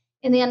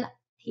 And then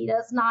he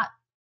does not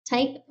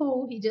tank the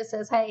pool. He just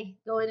says, hey,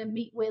 go in and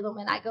meet with them.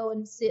 And I go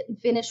and sit and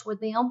finish with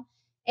them.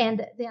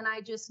 And then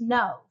I just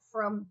know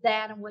from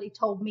that and what he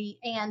told me.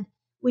 And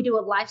we do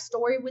a life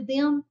story with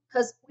them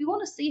because we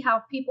want to see how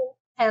people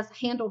have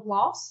handled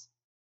loss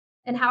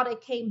and how they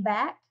came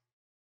back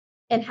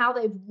and how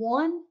they've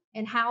won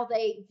and how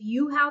they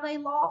view how they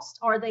lost.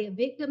 Are they a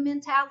victim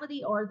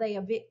mentality or are they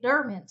a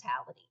victor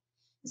mentality?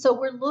 So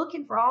we're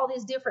looking for all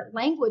this different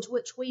language,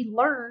 which we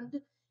learned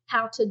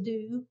how to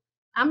do.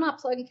 I'm not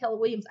plugging Keller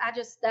Williams.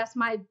 That's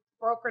my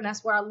broker and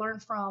that's where I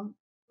learned from.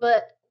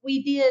 But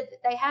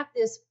they have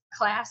this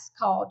class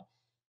called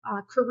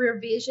career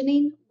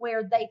visioning,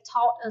 where they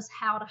taught us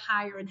how to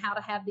hire and how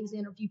to have these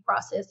interview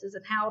processes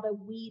and how to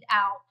weed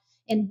out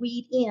and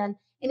weed in.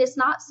 And it's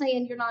not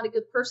saying you're not a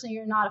good person,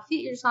 you're not a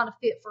fit, you're just not a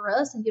fit for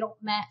us, and you don't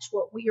match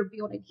what we are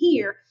building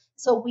here.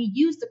 So we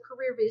use the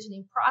career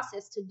visioning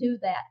process to do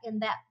that.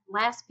 And that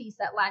last piece,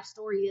 that life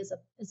story is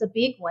a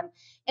big one.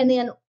 And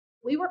then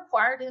we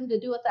require them to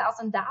do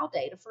 1,000 dial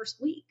day the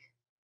first week,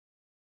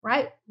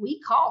 right? We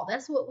call,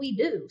 that's what we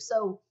do.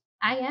 So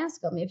I ask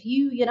them, if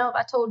if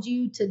I told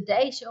you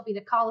today, Shelby,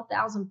 to call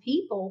 1,000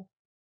 people,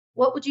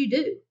 what would you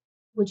do?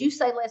 Would you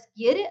say, let's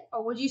get it?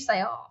 Or would you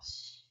say, oh,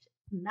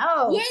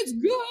 no. Let's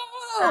go.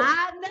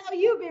 I know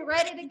you'd be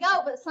ready to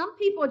go. But some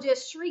people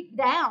just shriek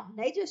down.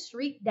 They just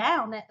shriek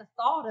down at the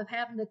thought of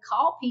having to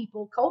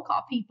cold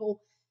call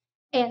people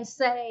and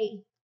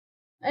say,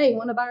 hey, you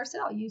want to buy or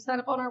sell? You sign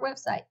up on our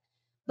website.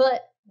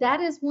 But that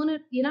is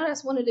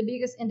that's one of the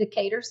biggest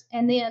indicators.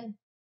 And then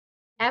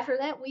after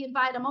that, we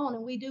invite them on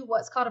and we do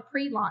what's called a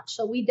pre-launch.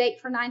 So we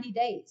date for 90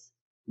 days.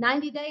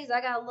 90 days,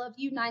 I got to love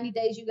you. 90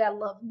 days, you got to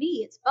love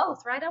me. It's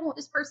both, right? I want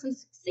this person to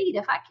succeed.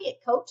 If I can't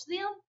coach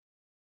them,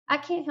 I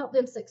can't help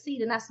them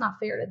succeed, and that's not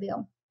fair to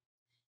them.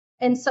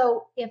 And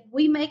so if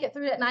we make it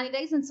through that 90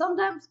 days, and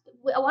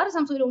a lot of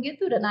times we don't get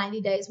through the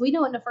 90 days. We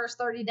know in the first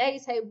 30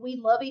 days, hey,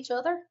 we love each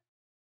other.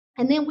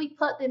 And then we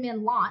put them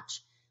in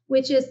launch,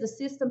 which is the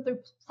system through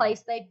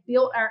place. They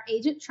built our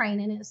agent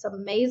training. It's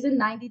amazing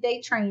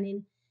 90-day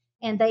training.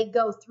 And they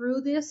go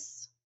through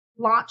this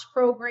launch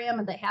program,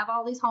 and they have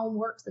all these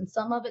homeworks, and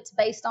some of it's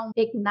based on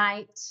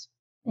Ignite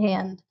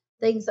and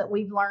things that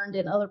we've learned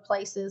in other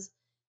places.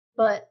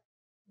 But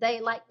they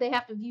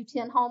have to view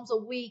 10 homes a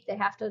week. They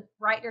have to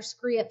write their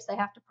scripts. They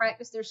have to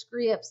practice their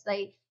scripts.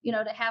 They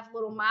have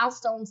little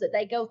milestones that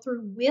they go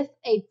through with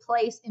a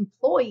place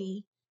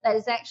employee that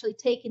is actually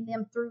taking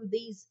them through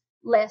these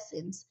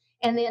lessons.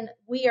 And then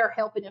we are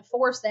helping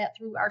enforce that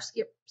through our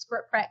script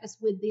practice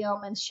with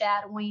them and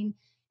shadowing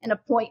and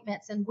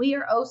appointments. And we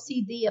are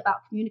OCD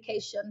about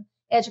communication,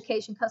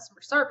 education,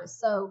 customer service.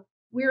 So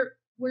we're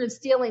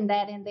instilling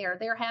that in there.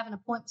 They're having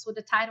appointments with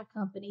the title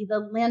company, the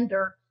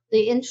lender,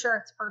 the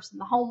insurance person,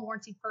 the home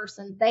warranty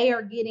person. They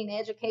are getting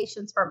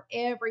educations from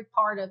every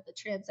part of the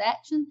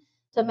transaction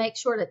to make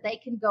sure that they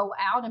can go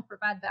out and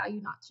provide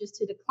value, not just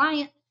to the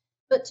client,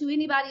 but to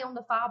anybody on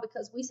the file,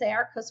 because we say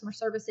our customer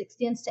service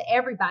extends to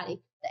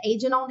everybody, the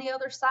agent on the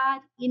other side,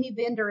 any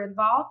vendor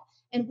involved.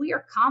 And we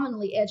are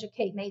commonly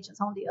educating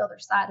agents on the other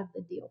side of the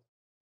deal.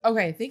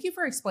 Okay. Thank you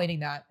for explaining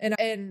that.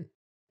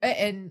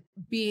 And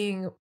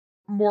being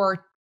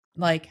more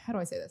like, how do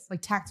I say this?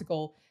 Like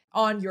tactical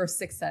on your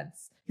sixth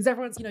sense. Because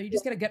everyone's, you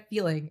just get a gut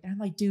feeling. And I'm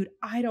like, dude,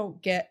 I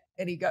don't get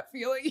any gut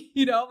feeling.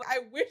 I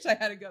wish I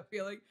had a gut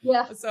feeling.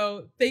 Yeah.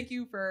 So thank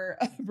you for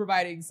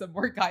providing some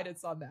more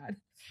guidance on that.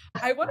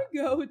 I want to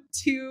go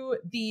to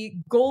the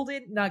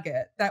golden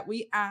nugget that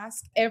we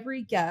ask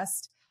every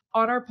guest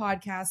on our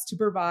podcast to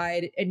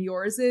provide, and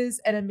yours is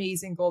an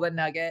amazing golden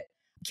nugget.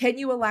 Can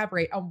you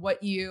elaborate on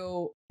what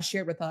you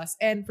shared with us?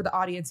 And for the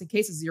audience, in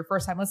case this is your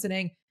first time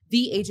listening,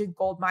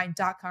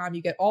 theagentgoldmine.com.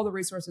 You get all the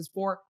resources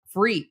for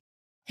free.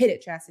 Hit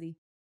it, Chasity.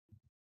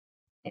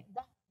 That's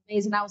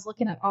amazing. I was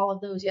looking at all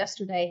of those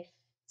yesterday.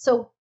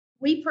 So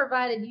we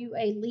provided you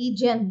a lead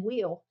gen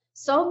wheel.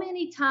 So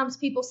many times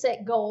people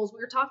set goals. We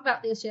were talking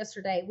about this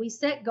yesterday. We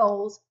set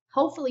goals.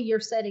 Hopefully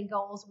you're setting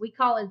goals. We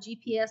call it a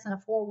GPS and a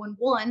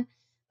 411,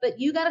 but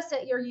you got to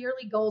set your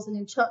yearly goals and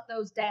then chunk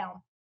those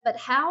down. But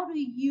how do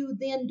you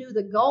then do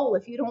the goal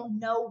if you don't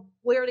know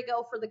where to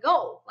go for the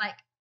goal? Like,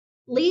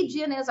 lead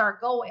gen is our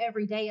goal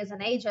every day as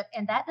an agent,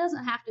 and that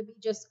doesn't have to be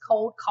just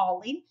cold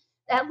calling.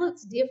 That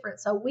looks different.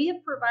 So we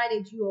have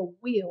provided you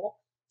a wheel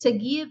to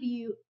give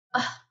you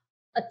a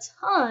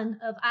ton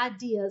of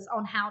ideas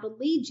on how to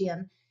lead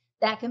gen.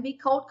 That can be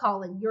cold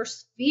calling. Your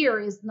sphere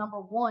is number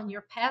one,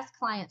 your past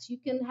clients. You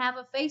can have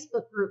a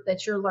Facebook group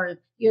that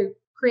you're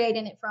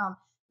creating it from.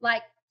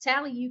 Like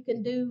Tally, you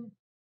can do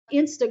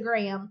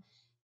Instagram.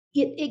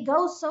 It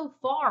goes so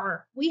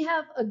far. We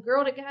have a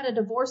girl that got a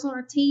divorce on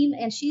our team,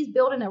 and she's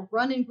building a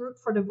running group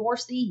for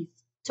divorcees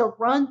to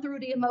run through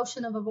the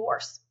emotion of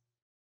divorce.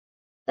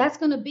 That's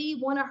going to be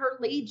one of her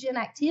lead gen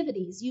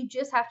activities. You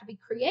just have to be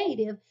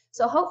creative.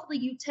 So hopefully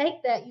you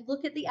take that, you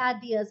look at the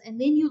ideas, and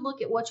then you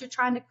look at what you're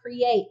trying to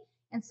create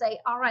and say,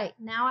 all right,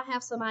 now I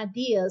have some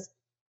ideas.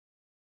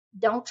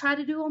 Don't try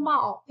to do them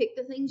all. Pick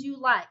the things you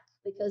like,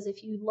 because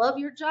if you love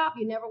your job,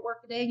 you never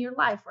work a day in your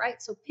life,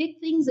 right? So pick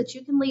things that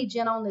you can lead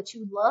gen on that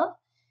you love,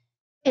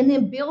 and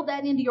then build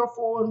that into your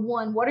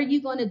 411. What are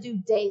you going to do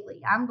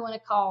daily? I'm going to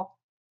call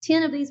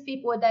 10 of these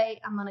people a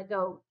day. I'm going to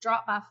go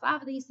drop by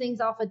 5 of these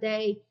things off a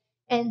day.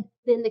 And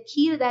then the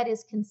key to that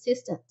is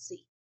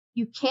consistency.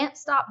 You can't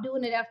stop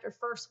doing it after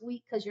first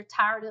week because you're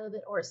tired of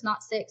it, or it's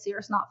not sexy, or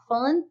it's not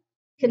fun.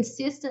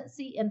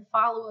 Consistency and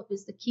follow-up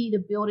is the key to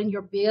building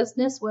your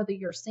business, whether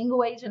you're a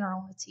single agent or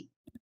on a team.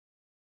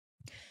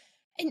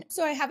 And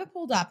so I have it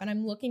pulled up and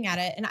I'm looking at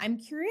it, and I'm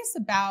curious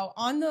about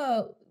on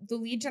the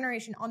lead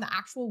generation on the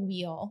actual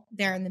wheel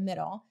there in the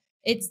middle,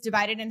 it's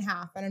divided in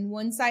half. And on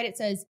one side, it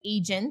says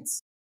agent,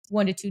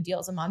 1 to 2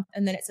 deals a month.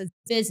 And then it says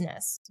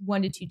business,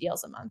 1 to 2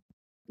 deals a month.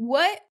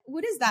 What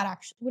is that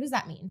actually? What does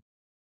that mean?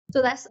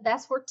 So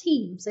that's for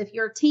teams. If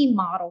you're a team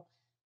model,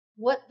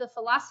 what the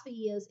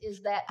philosophy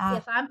is that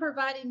if I'm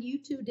providing you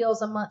 2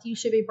 deals a month, you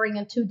should be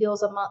bringing 2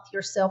 deals a month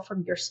yourself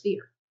from your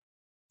sphere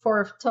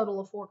for a total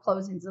of 4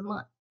 closings a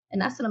month.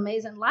 And that's an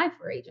amazing life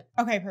for agents.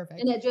 Okay, perfect.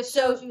 And it just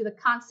shows you the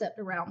concept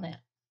around that.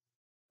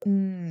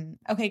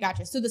 Okay,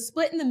 gotcha. So the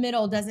split in the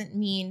middle doesn't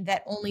mean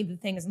that only the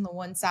things on the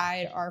one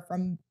side are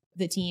from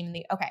the team.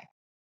 Okay,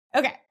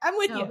 I'm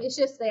with you. It's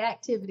just the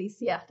activities,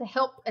 to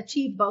help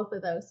achieve both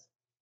of those.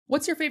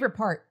 What's your favorite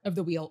part of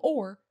the wheel,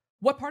 or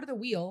what part of the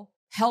wheel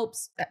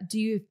helps?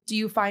 Do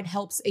you find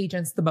helps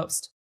agents the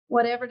most?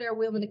 Whatever they're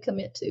willing to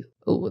commit to.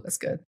 Oh, that's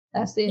good.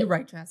 That's it. You're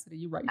right, Chasity.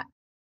 You're right.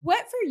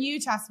 What for you,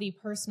 Chasity,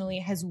 personally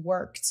has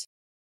worked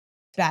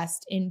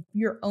best in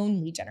your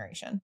own lead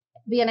generation?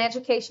 Being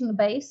educational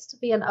based,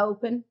 being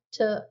open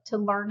to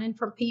learning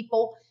from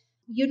people.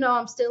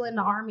 I'm still in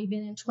the Army,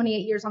 been in 28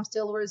 years. I'm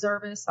still a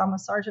reservist. I'm a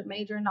sergeant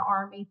major in the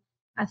Army.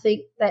 I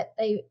think that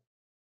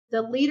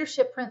the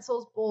leadership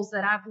principles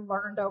that I've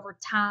learned over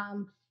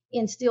time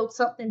instilled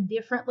something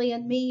differently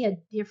in me, a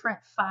different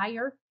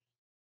fire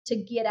to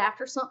get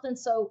after something.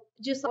 So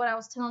just what I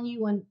was telling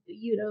you, when,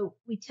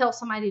 we tell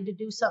somebody to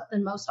do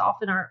something, most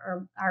often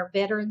our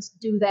veterans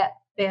do that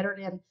better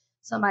than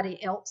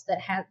somebody else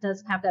that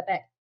doesn't have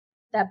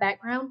that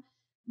background.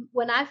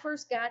 When I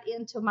first got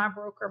into my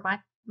broker,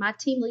 my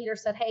team leader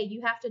said, hey,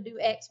 you have to do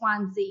X, Y,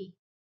 and Z.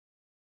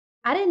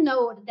 I didn't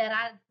know that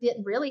I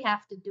didn't really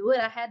have to do it.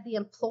 I had the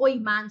employee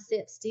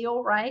mindset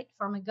still, right,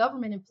 from a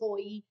government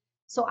employee.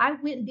 So I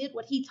went and did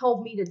what he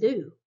told me to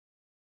do.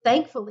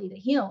 Thankfully to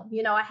him,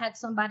 I had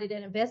somebody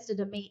that invested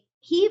in me.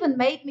 He even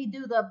made me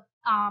do the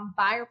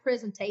buyer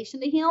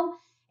presentation to him,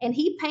 and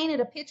he painted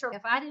a picture.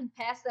 If I didn't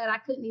pass that, I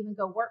couldn't even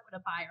go work with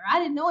a buyer. I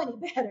didn't know any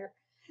better.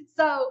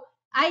 So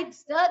I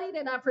studied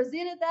and I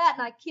presented that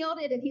and I killed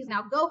it. And he's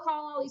now go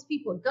call all these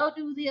people and go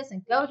do this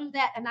and go do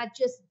that. And I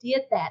just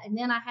did that. And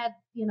then I had,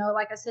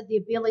 like I said, the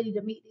ability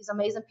to meet these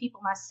amazing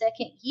people my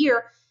second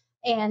year.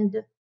 And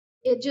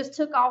it just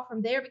took off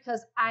from there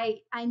because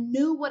I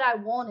knew what I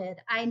wanted.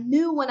 I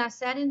knew when I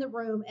sat in the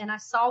room and I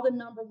saw the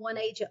number one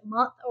agent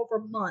month over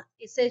month,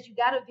 it says you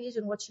got to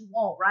vision what you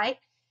want, right?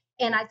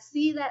 And I'd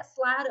see that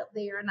slide up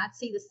there and I'd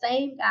see the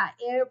same guy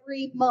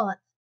every month,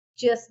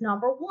 just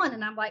number one.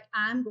 And I'm like,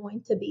 I'm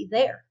going to be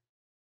there.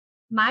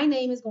 My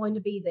name is going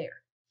to be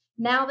there.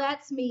 Now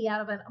that's me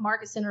out of a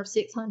market center of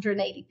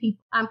 680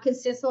 people. I'm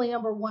consistently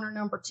number one or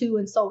number two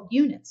in sold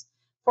units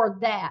for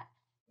that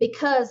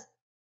because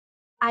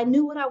I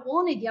knew what I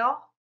wanted, y'all.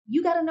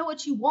 You got to know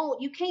what you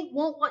want. You can't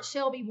want what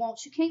Shelby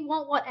wants. You can't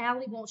want what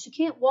Ali wants. You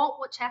can't want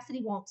what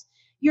Chasity wants.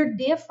 You're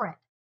different.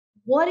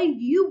 What do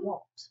you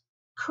want?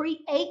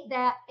 Create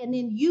that and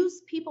then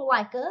use people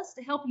like us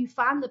to help you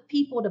find the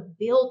people to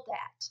build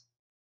that.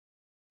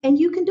 And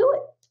you can do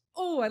it.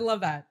 Oh, I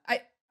love that.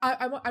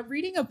 I'm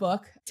reading a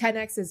book,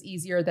 10X is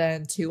easier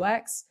than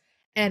 2X.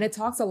 And it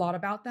talks a lot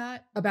about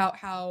that, about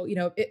how,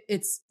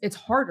 it's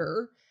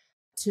harder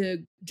to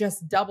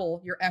just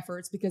double your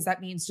efforts because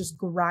that means just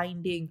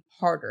grinding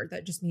harder.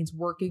 That just means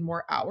working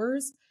more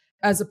hours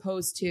as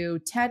opposed to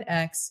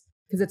 10X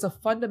because it's a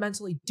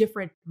fundamentally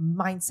different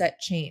mindset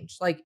change.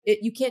 Like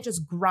you can't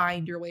just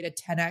grind your way to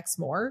 10X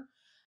more.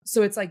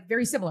 So it's like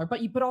very similar,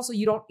 but also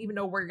you don't even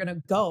know where you're going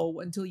to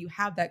go until you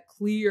have that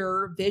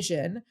clear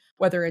vision,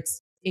 whether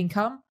it's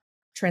income,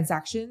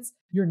 transactions,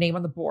 your name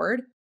on the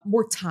board,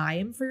 more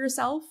time for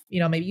yourself.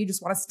 Maybe you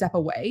just want to step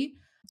away.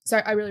 So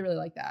I really, really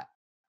like that.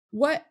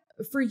 What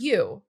for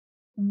you,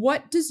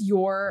 what does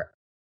your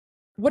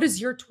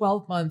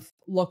 12-month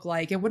look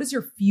like? And what is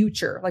your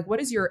future? Like, what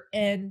does your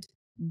end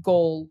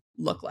goal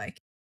look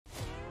like?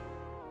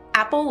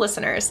 Apple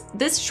listeners,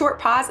 this short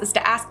pause is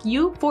to ask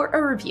you for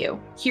a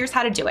review. Here's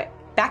how to do it.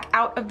 Back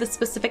out of the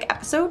specific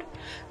episode,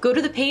 go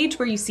to the page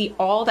where you see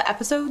all the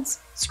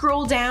episodes,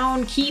 scroll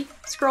down, keep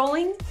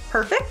scrolling.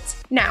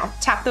 Perfect. Now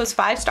tap those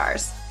 5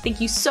 stars. Thank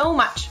you so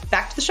much.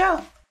 Back to the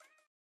show.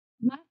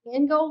 My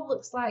end goal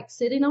looks like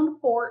sitting on the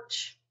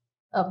porch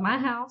of my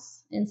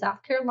house in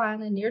South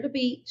Carolina near the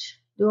beach,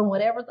 doing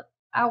whatever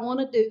I want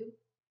to do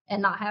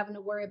and not having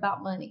to worry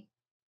about money.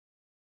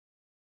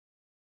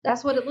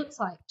 That's what it looks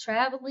like.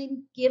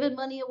 Traveling, giving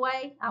money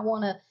away. I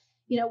want to,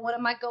 one of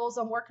my goals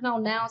I'm working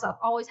on now is I've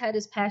always had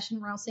this passion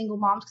around single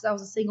moms because I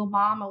was a single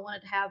mom. I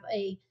wanted to have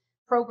a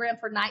program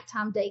for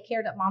nighttime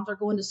daycare that moms are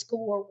going to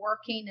school or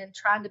working and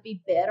trying to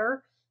be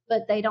better,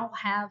 but they don't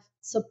have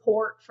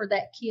support for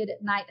that kid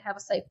at night to have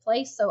a safe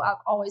place. So I've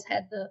always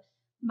had the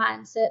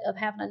mindset of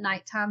having a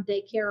nighttime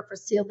daycare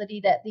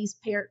facility that these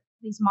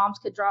moms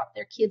could drop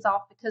their kids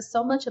off because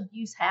so much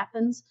abuse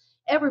happens.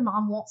 Every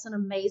mom wants an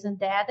amazing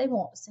dad. They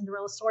want a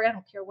Cinderella story. I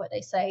don't care what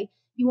they say.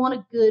 You want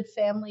a good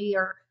family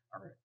or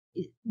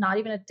not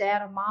even a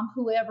dad or mom,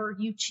 whoever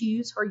you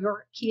choose for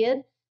your kid.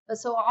 But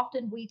so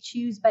often we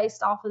choose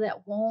based off of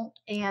that want,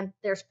 and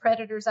there's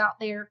predators out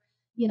there,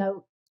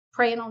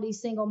 preying on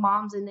these single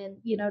moms. And then,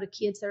 the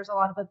kids, there's a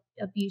lot of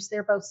abuse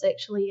there, both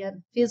sexually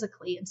and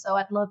physically. And so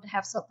I'd love to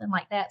have something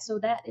like that. So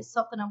that is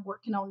something I'm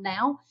working on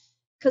now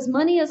because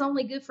money is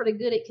only good for the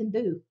good it can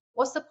do.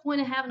 What's the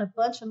point of having a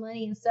bunch of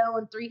money and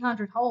selling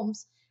 300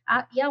 homes?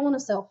 I want to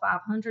sell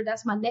 500.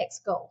 That's my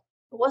next goal.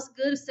 But what's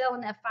good of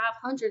selling that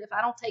 500 if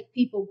I don't take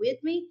people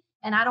with me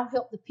and I don't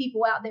help the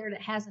people out there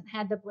that hasn't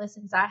had the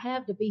blessings I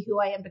have to be who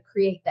I am to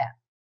create that?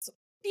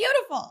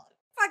 Beautiful.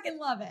 Fucking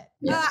love it.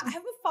 Yeah. I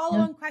have a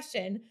follow-on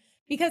question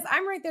because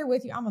I'm right there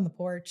with you. I'm on the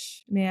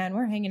porch, man.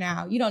 We're hanging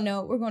out. You don't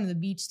know. We're going to the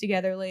beach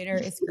together later.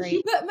 It's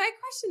great. But my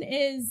question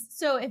is,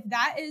 so if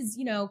that is,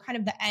 kind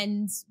of the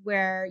end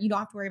where you don't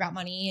have to worry about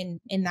money and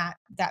in that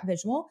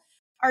visual,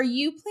 are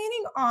you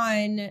planning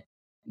on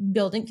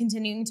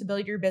continuing to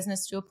build your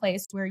business to a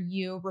place where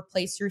you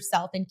replace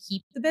yourself and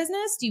keep the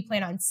business? Do you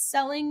plan on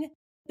selling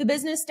the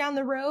business down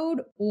the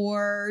road,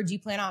 or do you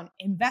plan on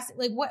investing?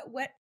 Like what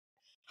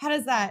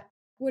does that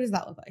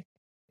look like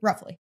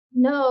roughly?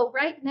 No,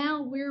 right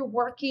now we're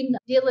working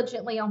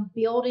diligently on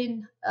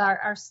building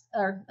our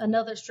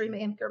another stream of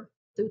income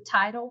through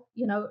title,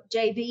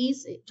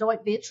 JVs,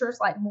 joint ventures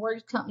like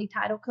mortgage company,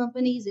 title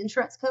companies,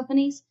 insurance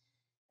companies.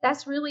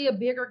 That's really a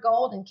bigger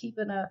goal than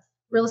keeping a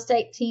real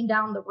estate team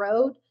down the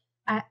road.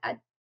 I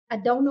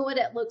don't know what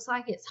it looks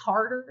like. It's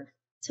harder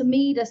to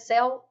me to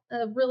sell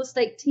a real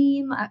estate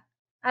team.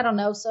 I don't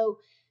know. So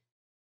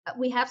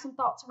we have some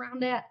thoughts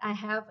around that. I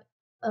have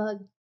a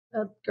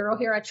girl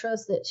here I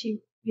trust that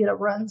she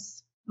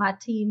runs my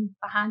team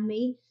behind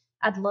me.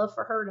 I'd love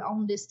for her to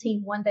own this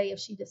team one day if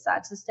she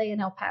decides to stay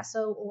in El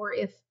Paso, or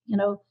if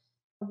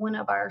one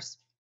of our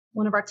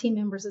team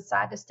members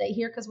decide to stay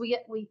here because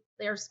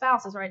they're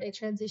spouses, right? They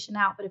transition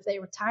out, but if they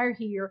retire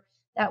here,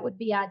 that would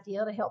be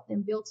ideal to help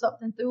them build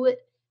something through it.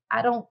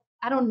 I don't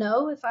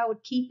know if I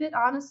would keep it.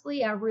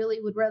 Honestly, I really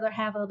would rather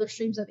have other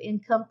streams of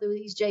income through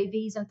these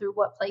JVs and through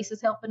what Place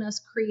is helping us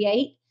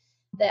create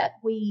that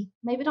we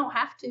maybe don't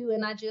have to.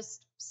 And I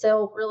just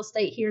sell real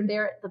estate here and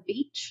there at the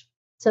beach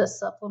to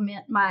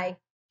supplement my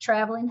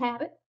traveling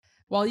habit.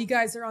 While you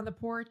guys are on the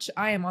porch,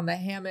 I am on the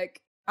hammock.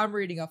 I'm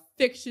reading a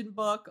fiction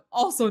book,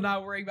 also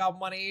not worrying about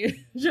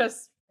money.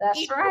 Just That's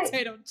eat right.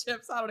 potato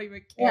chips. I don't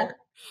even care.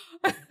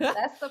 Yeah.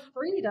 That's the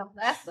freedom.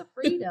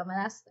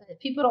 And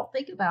people don't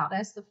think about.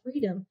 That's the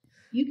freedom.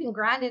 You can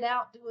grind it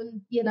out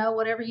doing,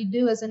 whatever you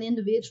do as an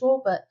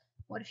individual. But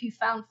what if you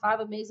found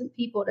 5 amazing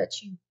people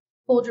that you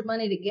pulled your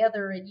money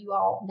together and you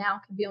all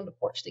now can be on the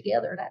porch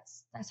together?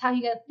 That's how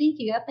you got to think.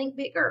 You got to think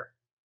bigger.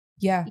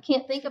 Yeah. You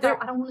can't think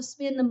about, I don't want to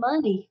spend the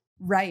money.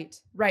 Right.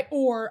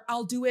 Or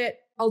I'll do it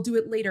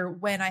later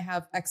when I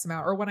have X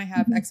amount or when I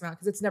have X amount,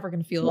 because it's never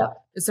going to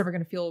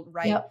feel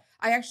right. Yep.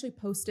 I actually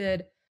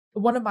posted,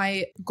 one of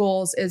my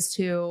goals is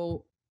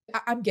to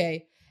I'm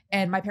gay,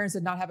 and my parents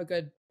did not have a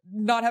good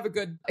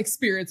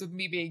experience with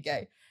me being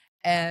gay.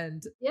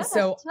 And Yeah,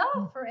 so that's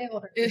tough for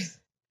elders.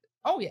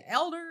 oh yeah,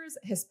 elders,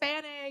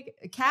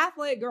 Hispanic,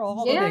 Catholic, girl,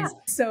 all the Yeah. things.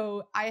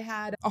 So I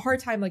had a hard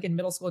time like in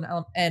middle school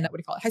and what do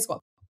you call it? High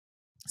school.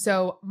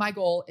 So my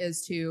goal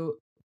is to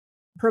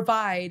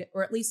provide,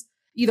 or at least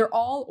either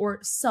all or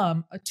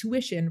some, a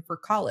tuition for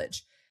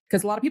college.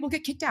 Because a lot of people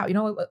get kicked out. You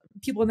know,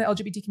 people in the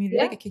LGBT community,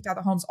 Yeah. they get kicked out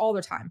of homes all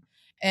the time.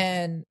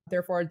 And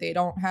therefore they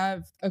don't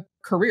have a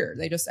career.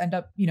 They just end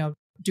up, you know,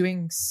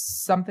 doing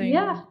something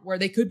where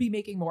they could be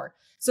making more.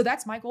 So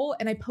that's my goal.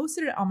 And I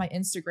posted it on my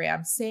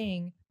Instagram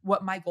saying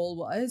what my goal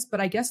was.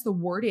 But I guess the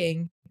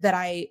wording that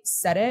I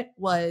said it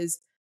was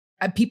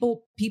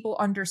people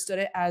understood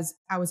it as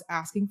I was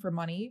asking for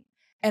money.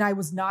 And I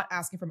was not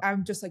asking for,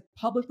 I'm just like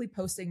publicly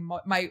posting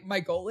my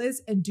goal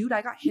is. And dude,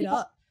 I got hit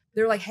up.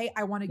 They're like, hey,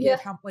 I want to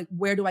give,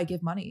 where do I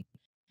give money?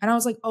 And I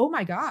was like, oh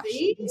my gosh.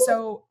 See?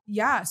 So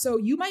yeah. So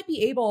you might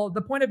be able,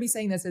 the point of me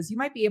saying this is you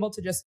might be able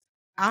to just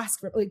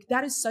ask for, like,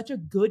 that is such a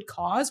good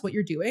cause, what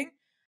you're doing.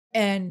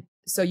 And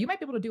so you might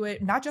be able to do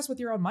it, not just with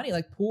your own money,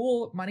 like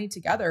pool money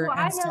together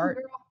and start.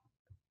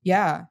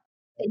 Yeah.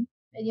 And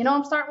you know,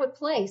 I'm starting with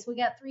Place. We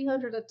got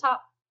 300 of the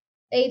top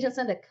agents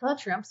in the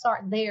country. I'm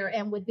starting there.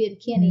 And with Ben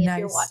Kenny, if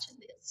you're watching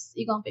this,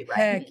 you're going to be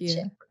writing me a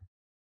check.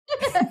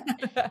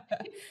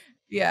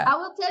 Yeah. I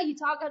will tell you,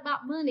 talking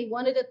about money,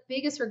 one of the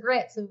biggest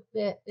regrets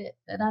that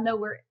I know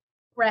we're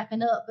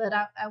wrapping up, but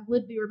I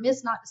would be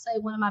remiss not to say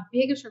one of my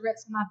biggest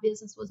regrets in my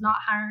business was not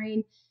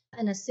hiring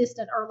an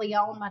assistant early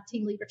on. My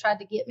team leader tried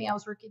to get me. I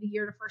was rookie of the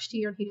year the first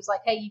year, and he was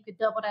like, hey, you could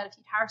double that if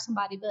you'd hire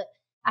somebody. But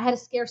I had a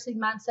scarcity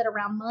mindset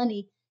around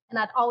money, and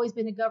I'd always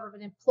been a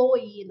government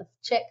employee, and the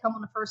check come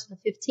on the 1st and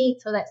the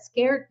 15th, so that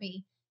scared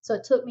me. So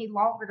it took me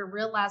longer to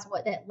realize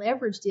what that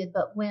leverage did.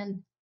 But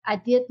when I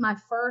hired my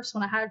first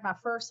and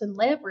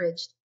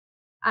leveraged,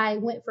 I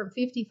went from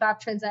 55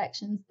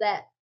 transactions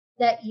that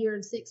year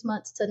in 6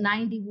 months to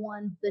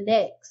 91 the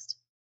next,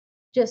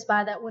 just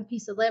by that one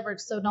piece of leverage.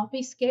 So don't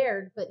be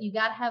scared, but you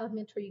got to have a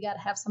mentor. You got to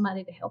have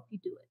somebody to help you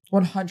do it.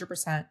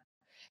 100%.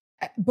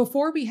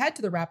 Before we head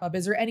to the wrap up,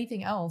 is there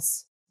anything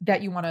else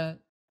that you want to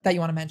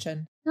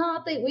mention? No,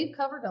 I think we've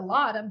covered a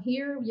lot. I'm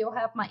here. You'll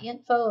have my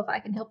info. If I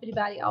can help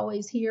anybody,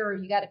 always here. Or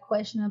you got a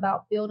question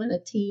about building a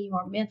team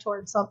or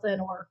mentoring something,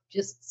 or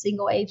just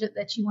single agent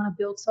that you want to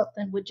build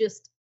something with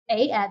just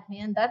a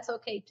admin, that's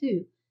okay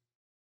too.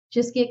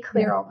 Just get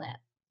clear on that.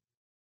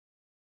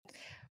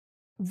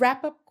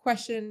 Wrap up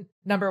question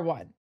number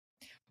 1.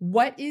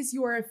 What is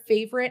your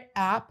favorite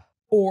app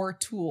or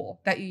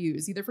tool that you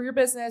use, either for your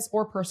business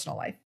or personal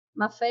life?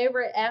 My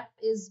favorite app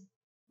is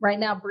right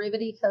now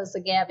Brevity, because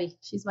of Gabby.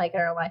 She's making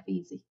our life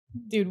easy.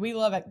 Dude, we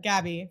love it,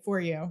 Gabby, for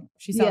you.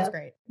 She sounds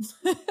great.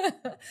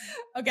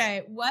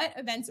 Okay, what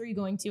events are you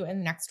going to in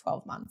the next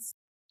 12 months?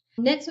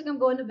 Next week, I'm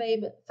going to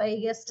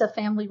Vegas to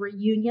family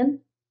reunion.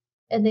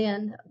 And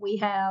then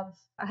I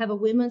have a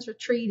women's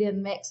retreat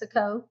in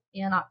Mexico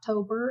in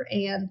October.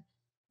 And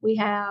we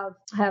have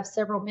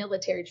several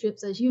military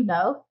trips, as you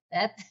know.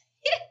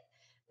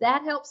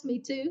 That helps me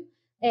too.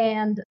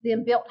 And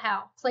then Built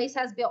How. Place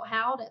has Built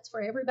How. That's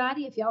for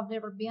everybody. If y'all have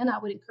never been, I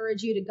would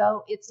encourage you to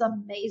go. It's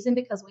amazing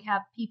because we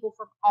have people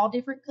from all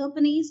different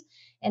companies,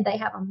 and they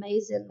have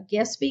amazing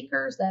guest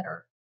speakers that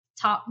are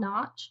top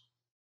notch.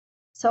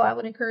 So I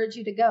would encourage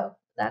you to go.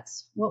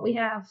 That's what we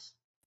have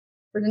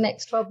for the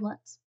next 12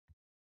 months.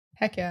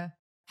 Heck yeah.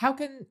 How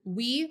can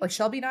we, like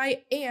Shelby and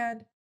I,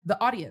 and the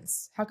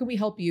audience, how can we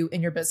help you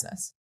in your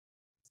business?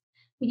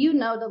 You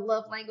know, the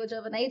love language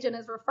of an agent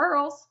is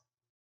referrals.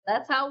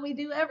 That's how we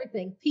do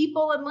everything.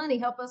 People and money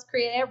help us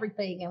create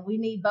everything, and we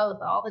need both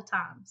all the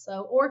time.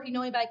 So, or if you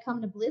know anybody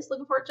coming to Bliss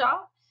looking for a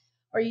job,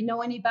 or you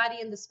know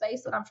anybody in the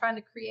space that I'm trying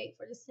to create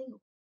for the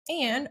single.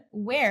 And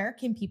where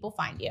can people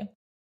find you?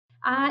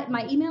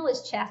 My email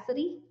is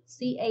Chasity,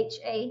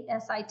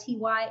 CHASITY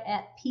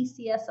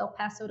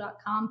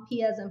 @PCSElPaso.com.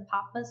 P as in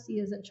Papa,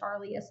 C as in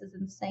Charlie, S as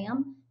in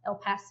Sam,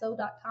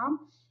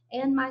 ElPaso.com.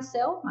 And my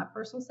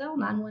personal cell,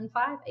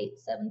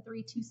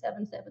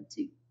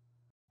 915-873-2772.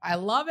 I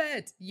love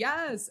it.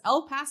 Yes.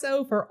 El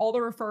Paso for all the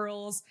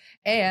referrals.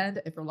 And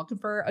if you're looking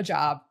for a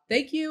job,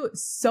 thank you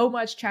so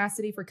much,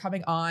 Chasity, for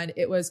coming on.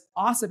 It was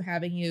awesome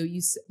having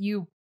you.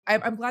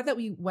 I'm glad that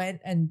we went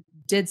and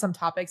did some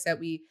topics that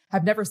we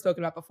have never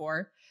spoken about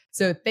before.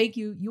 So thank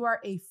you. You are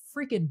a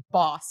freaking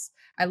boss.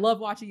 I love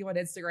watching you on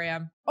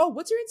Instagram. Oh,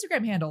 what's your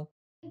Instagram handle?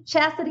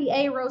 Chasity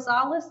A.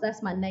 Rosales.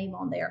 That's my name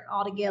on there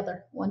all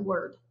together. One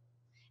word.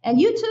 And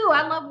you too.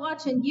 I love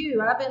watching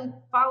you. I've been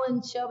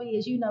following Shelby,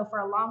 as you know, for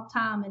a long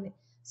time, and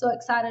so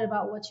excited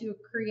about what you're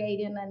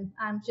creating. And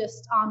I'm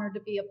just honored to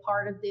be a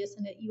part of this,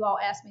 and that you all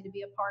asked me to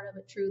be a part of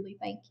it. Truly.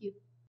 Thank you.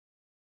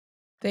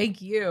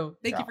 Thank you.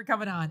 Thank you for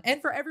coming on.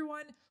 And for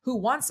everyone who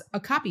wants a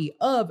copy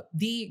of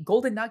the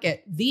Golden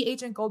Nugget,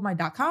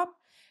 theagentgoldmine.com,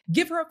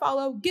 give her a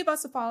follow, give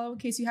us a follow in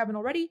case you haven't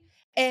already,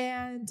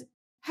 and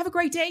have a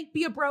great day.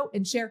 Be a bro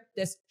and share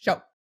this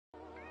show.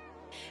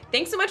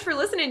 Thanks so much for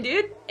listening,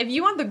 dude. If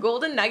you want the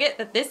golden nugget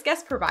that this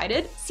guest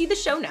provided, see the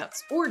show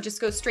notes or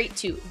just go straight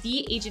to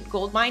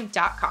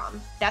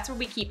theagentgoldmine.com. That's where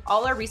we keep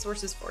all our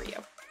resources for you.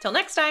 Till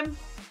next time.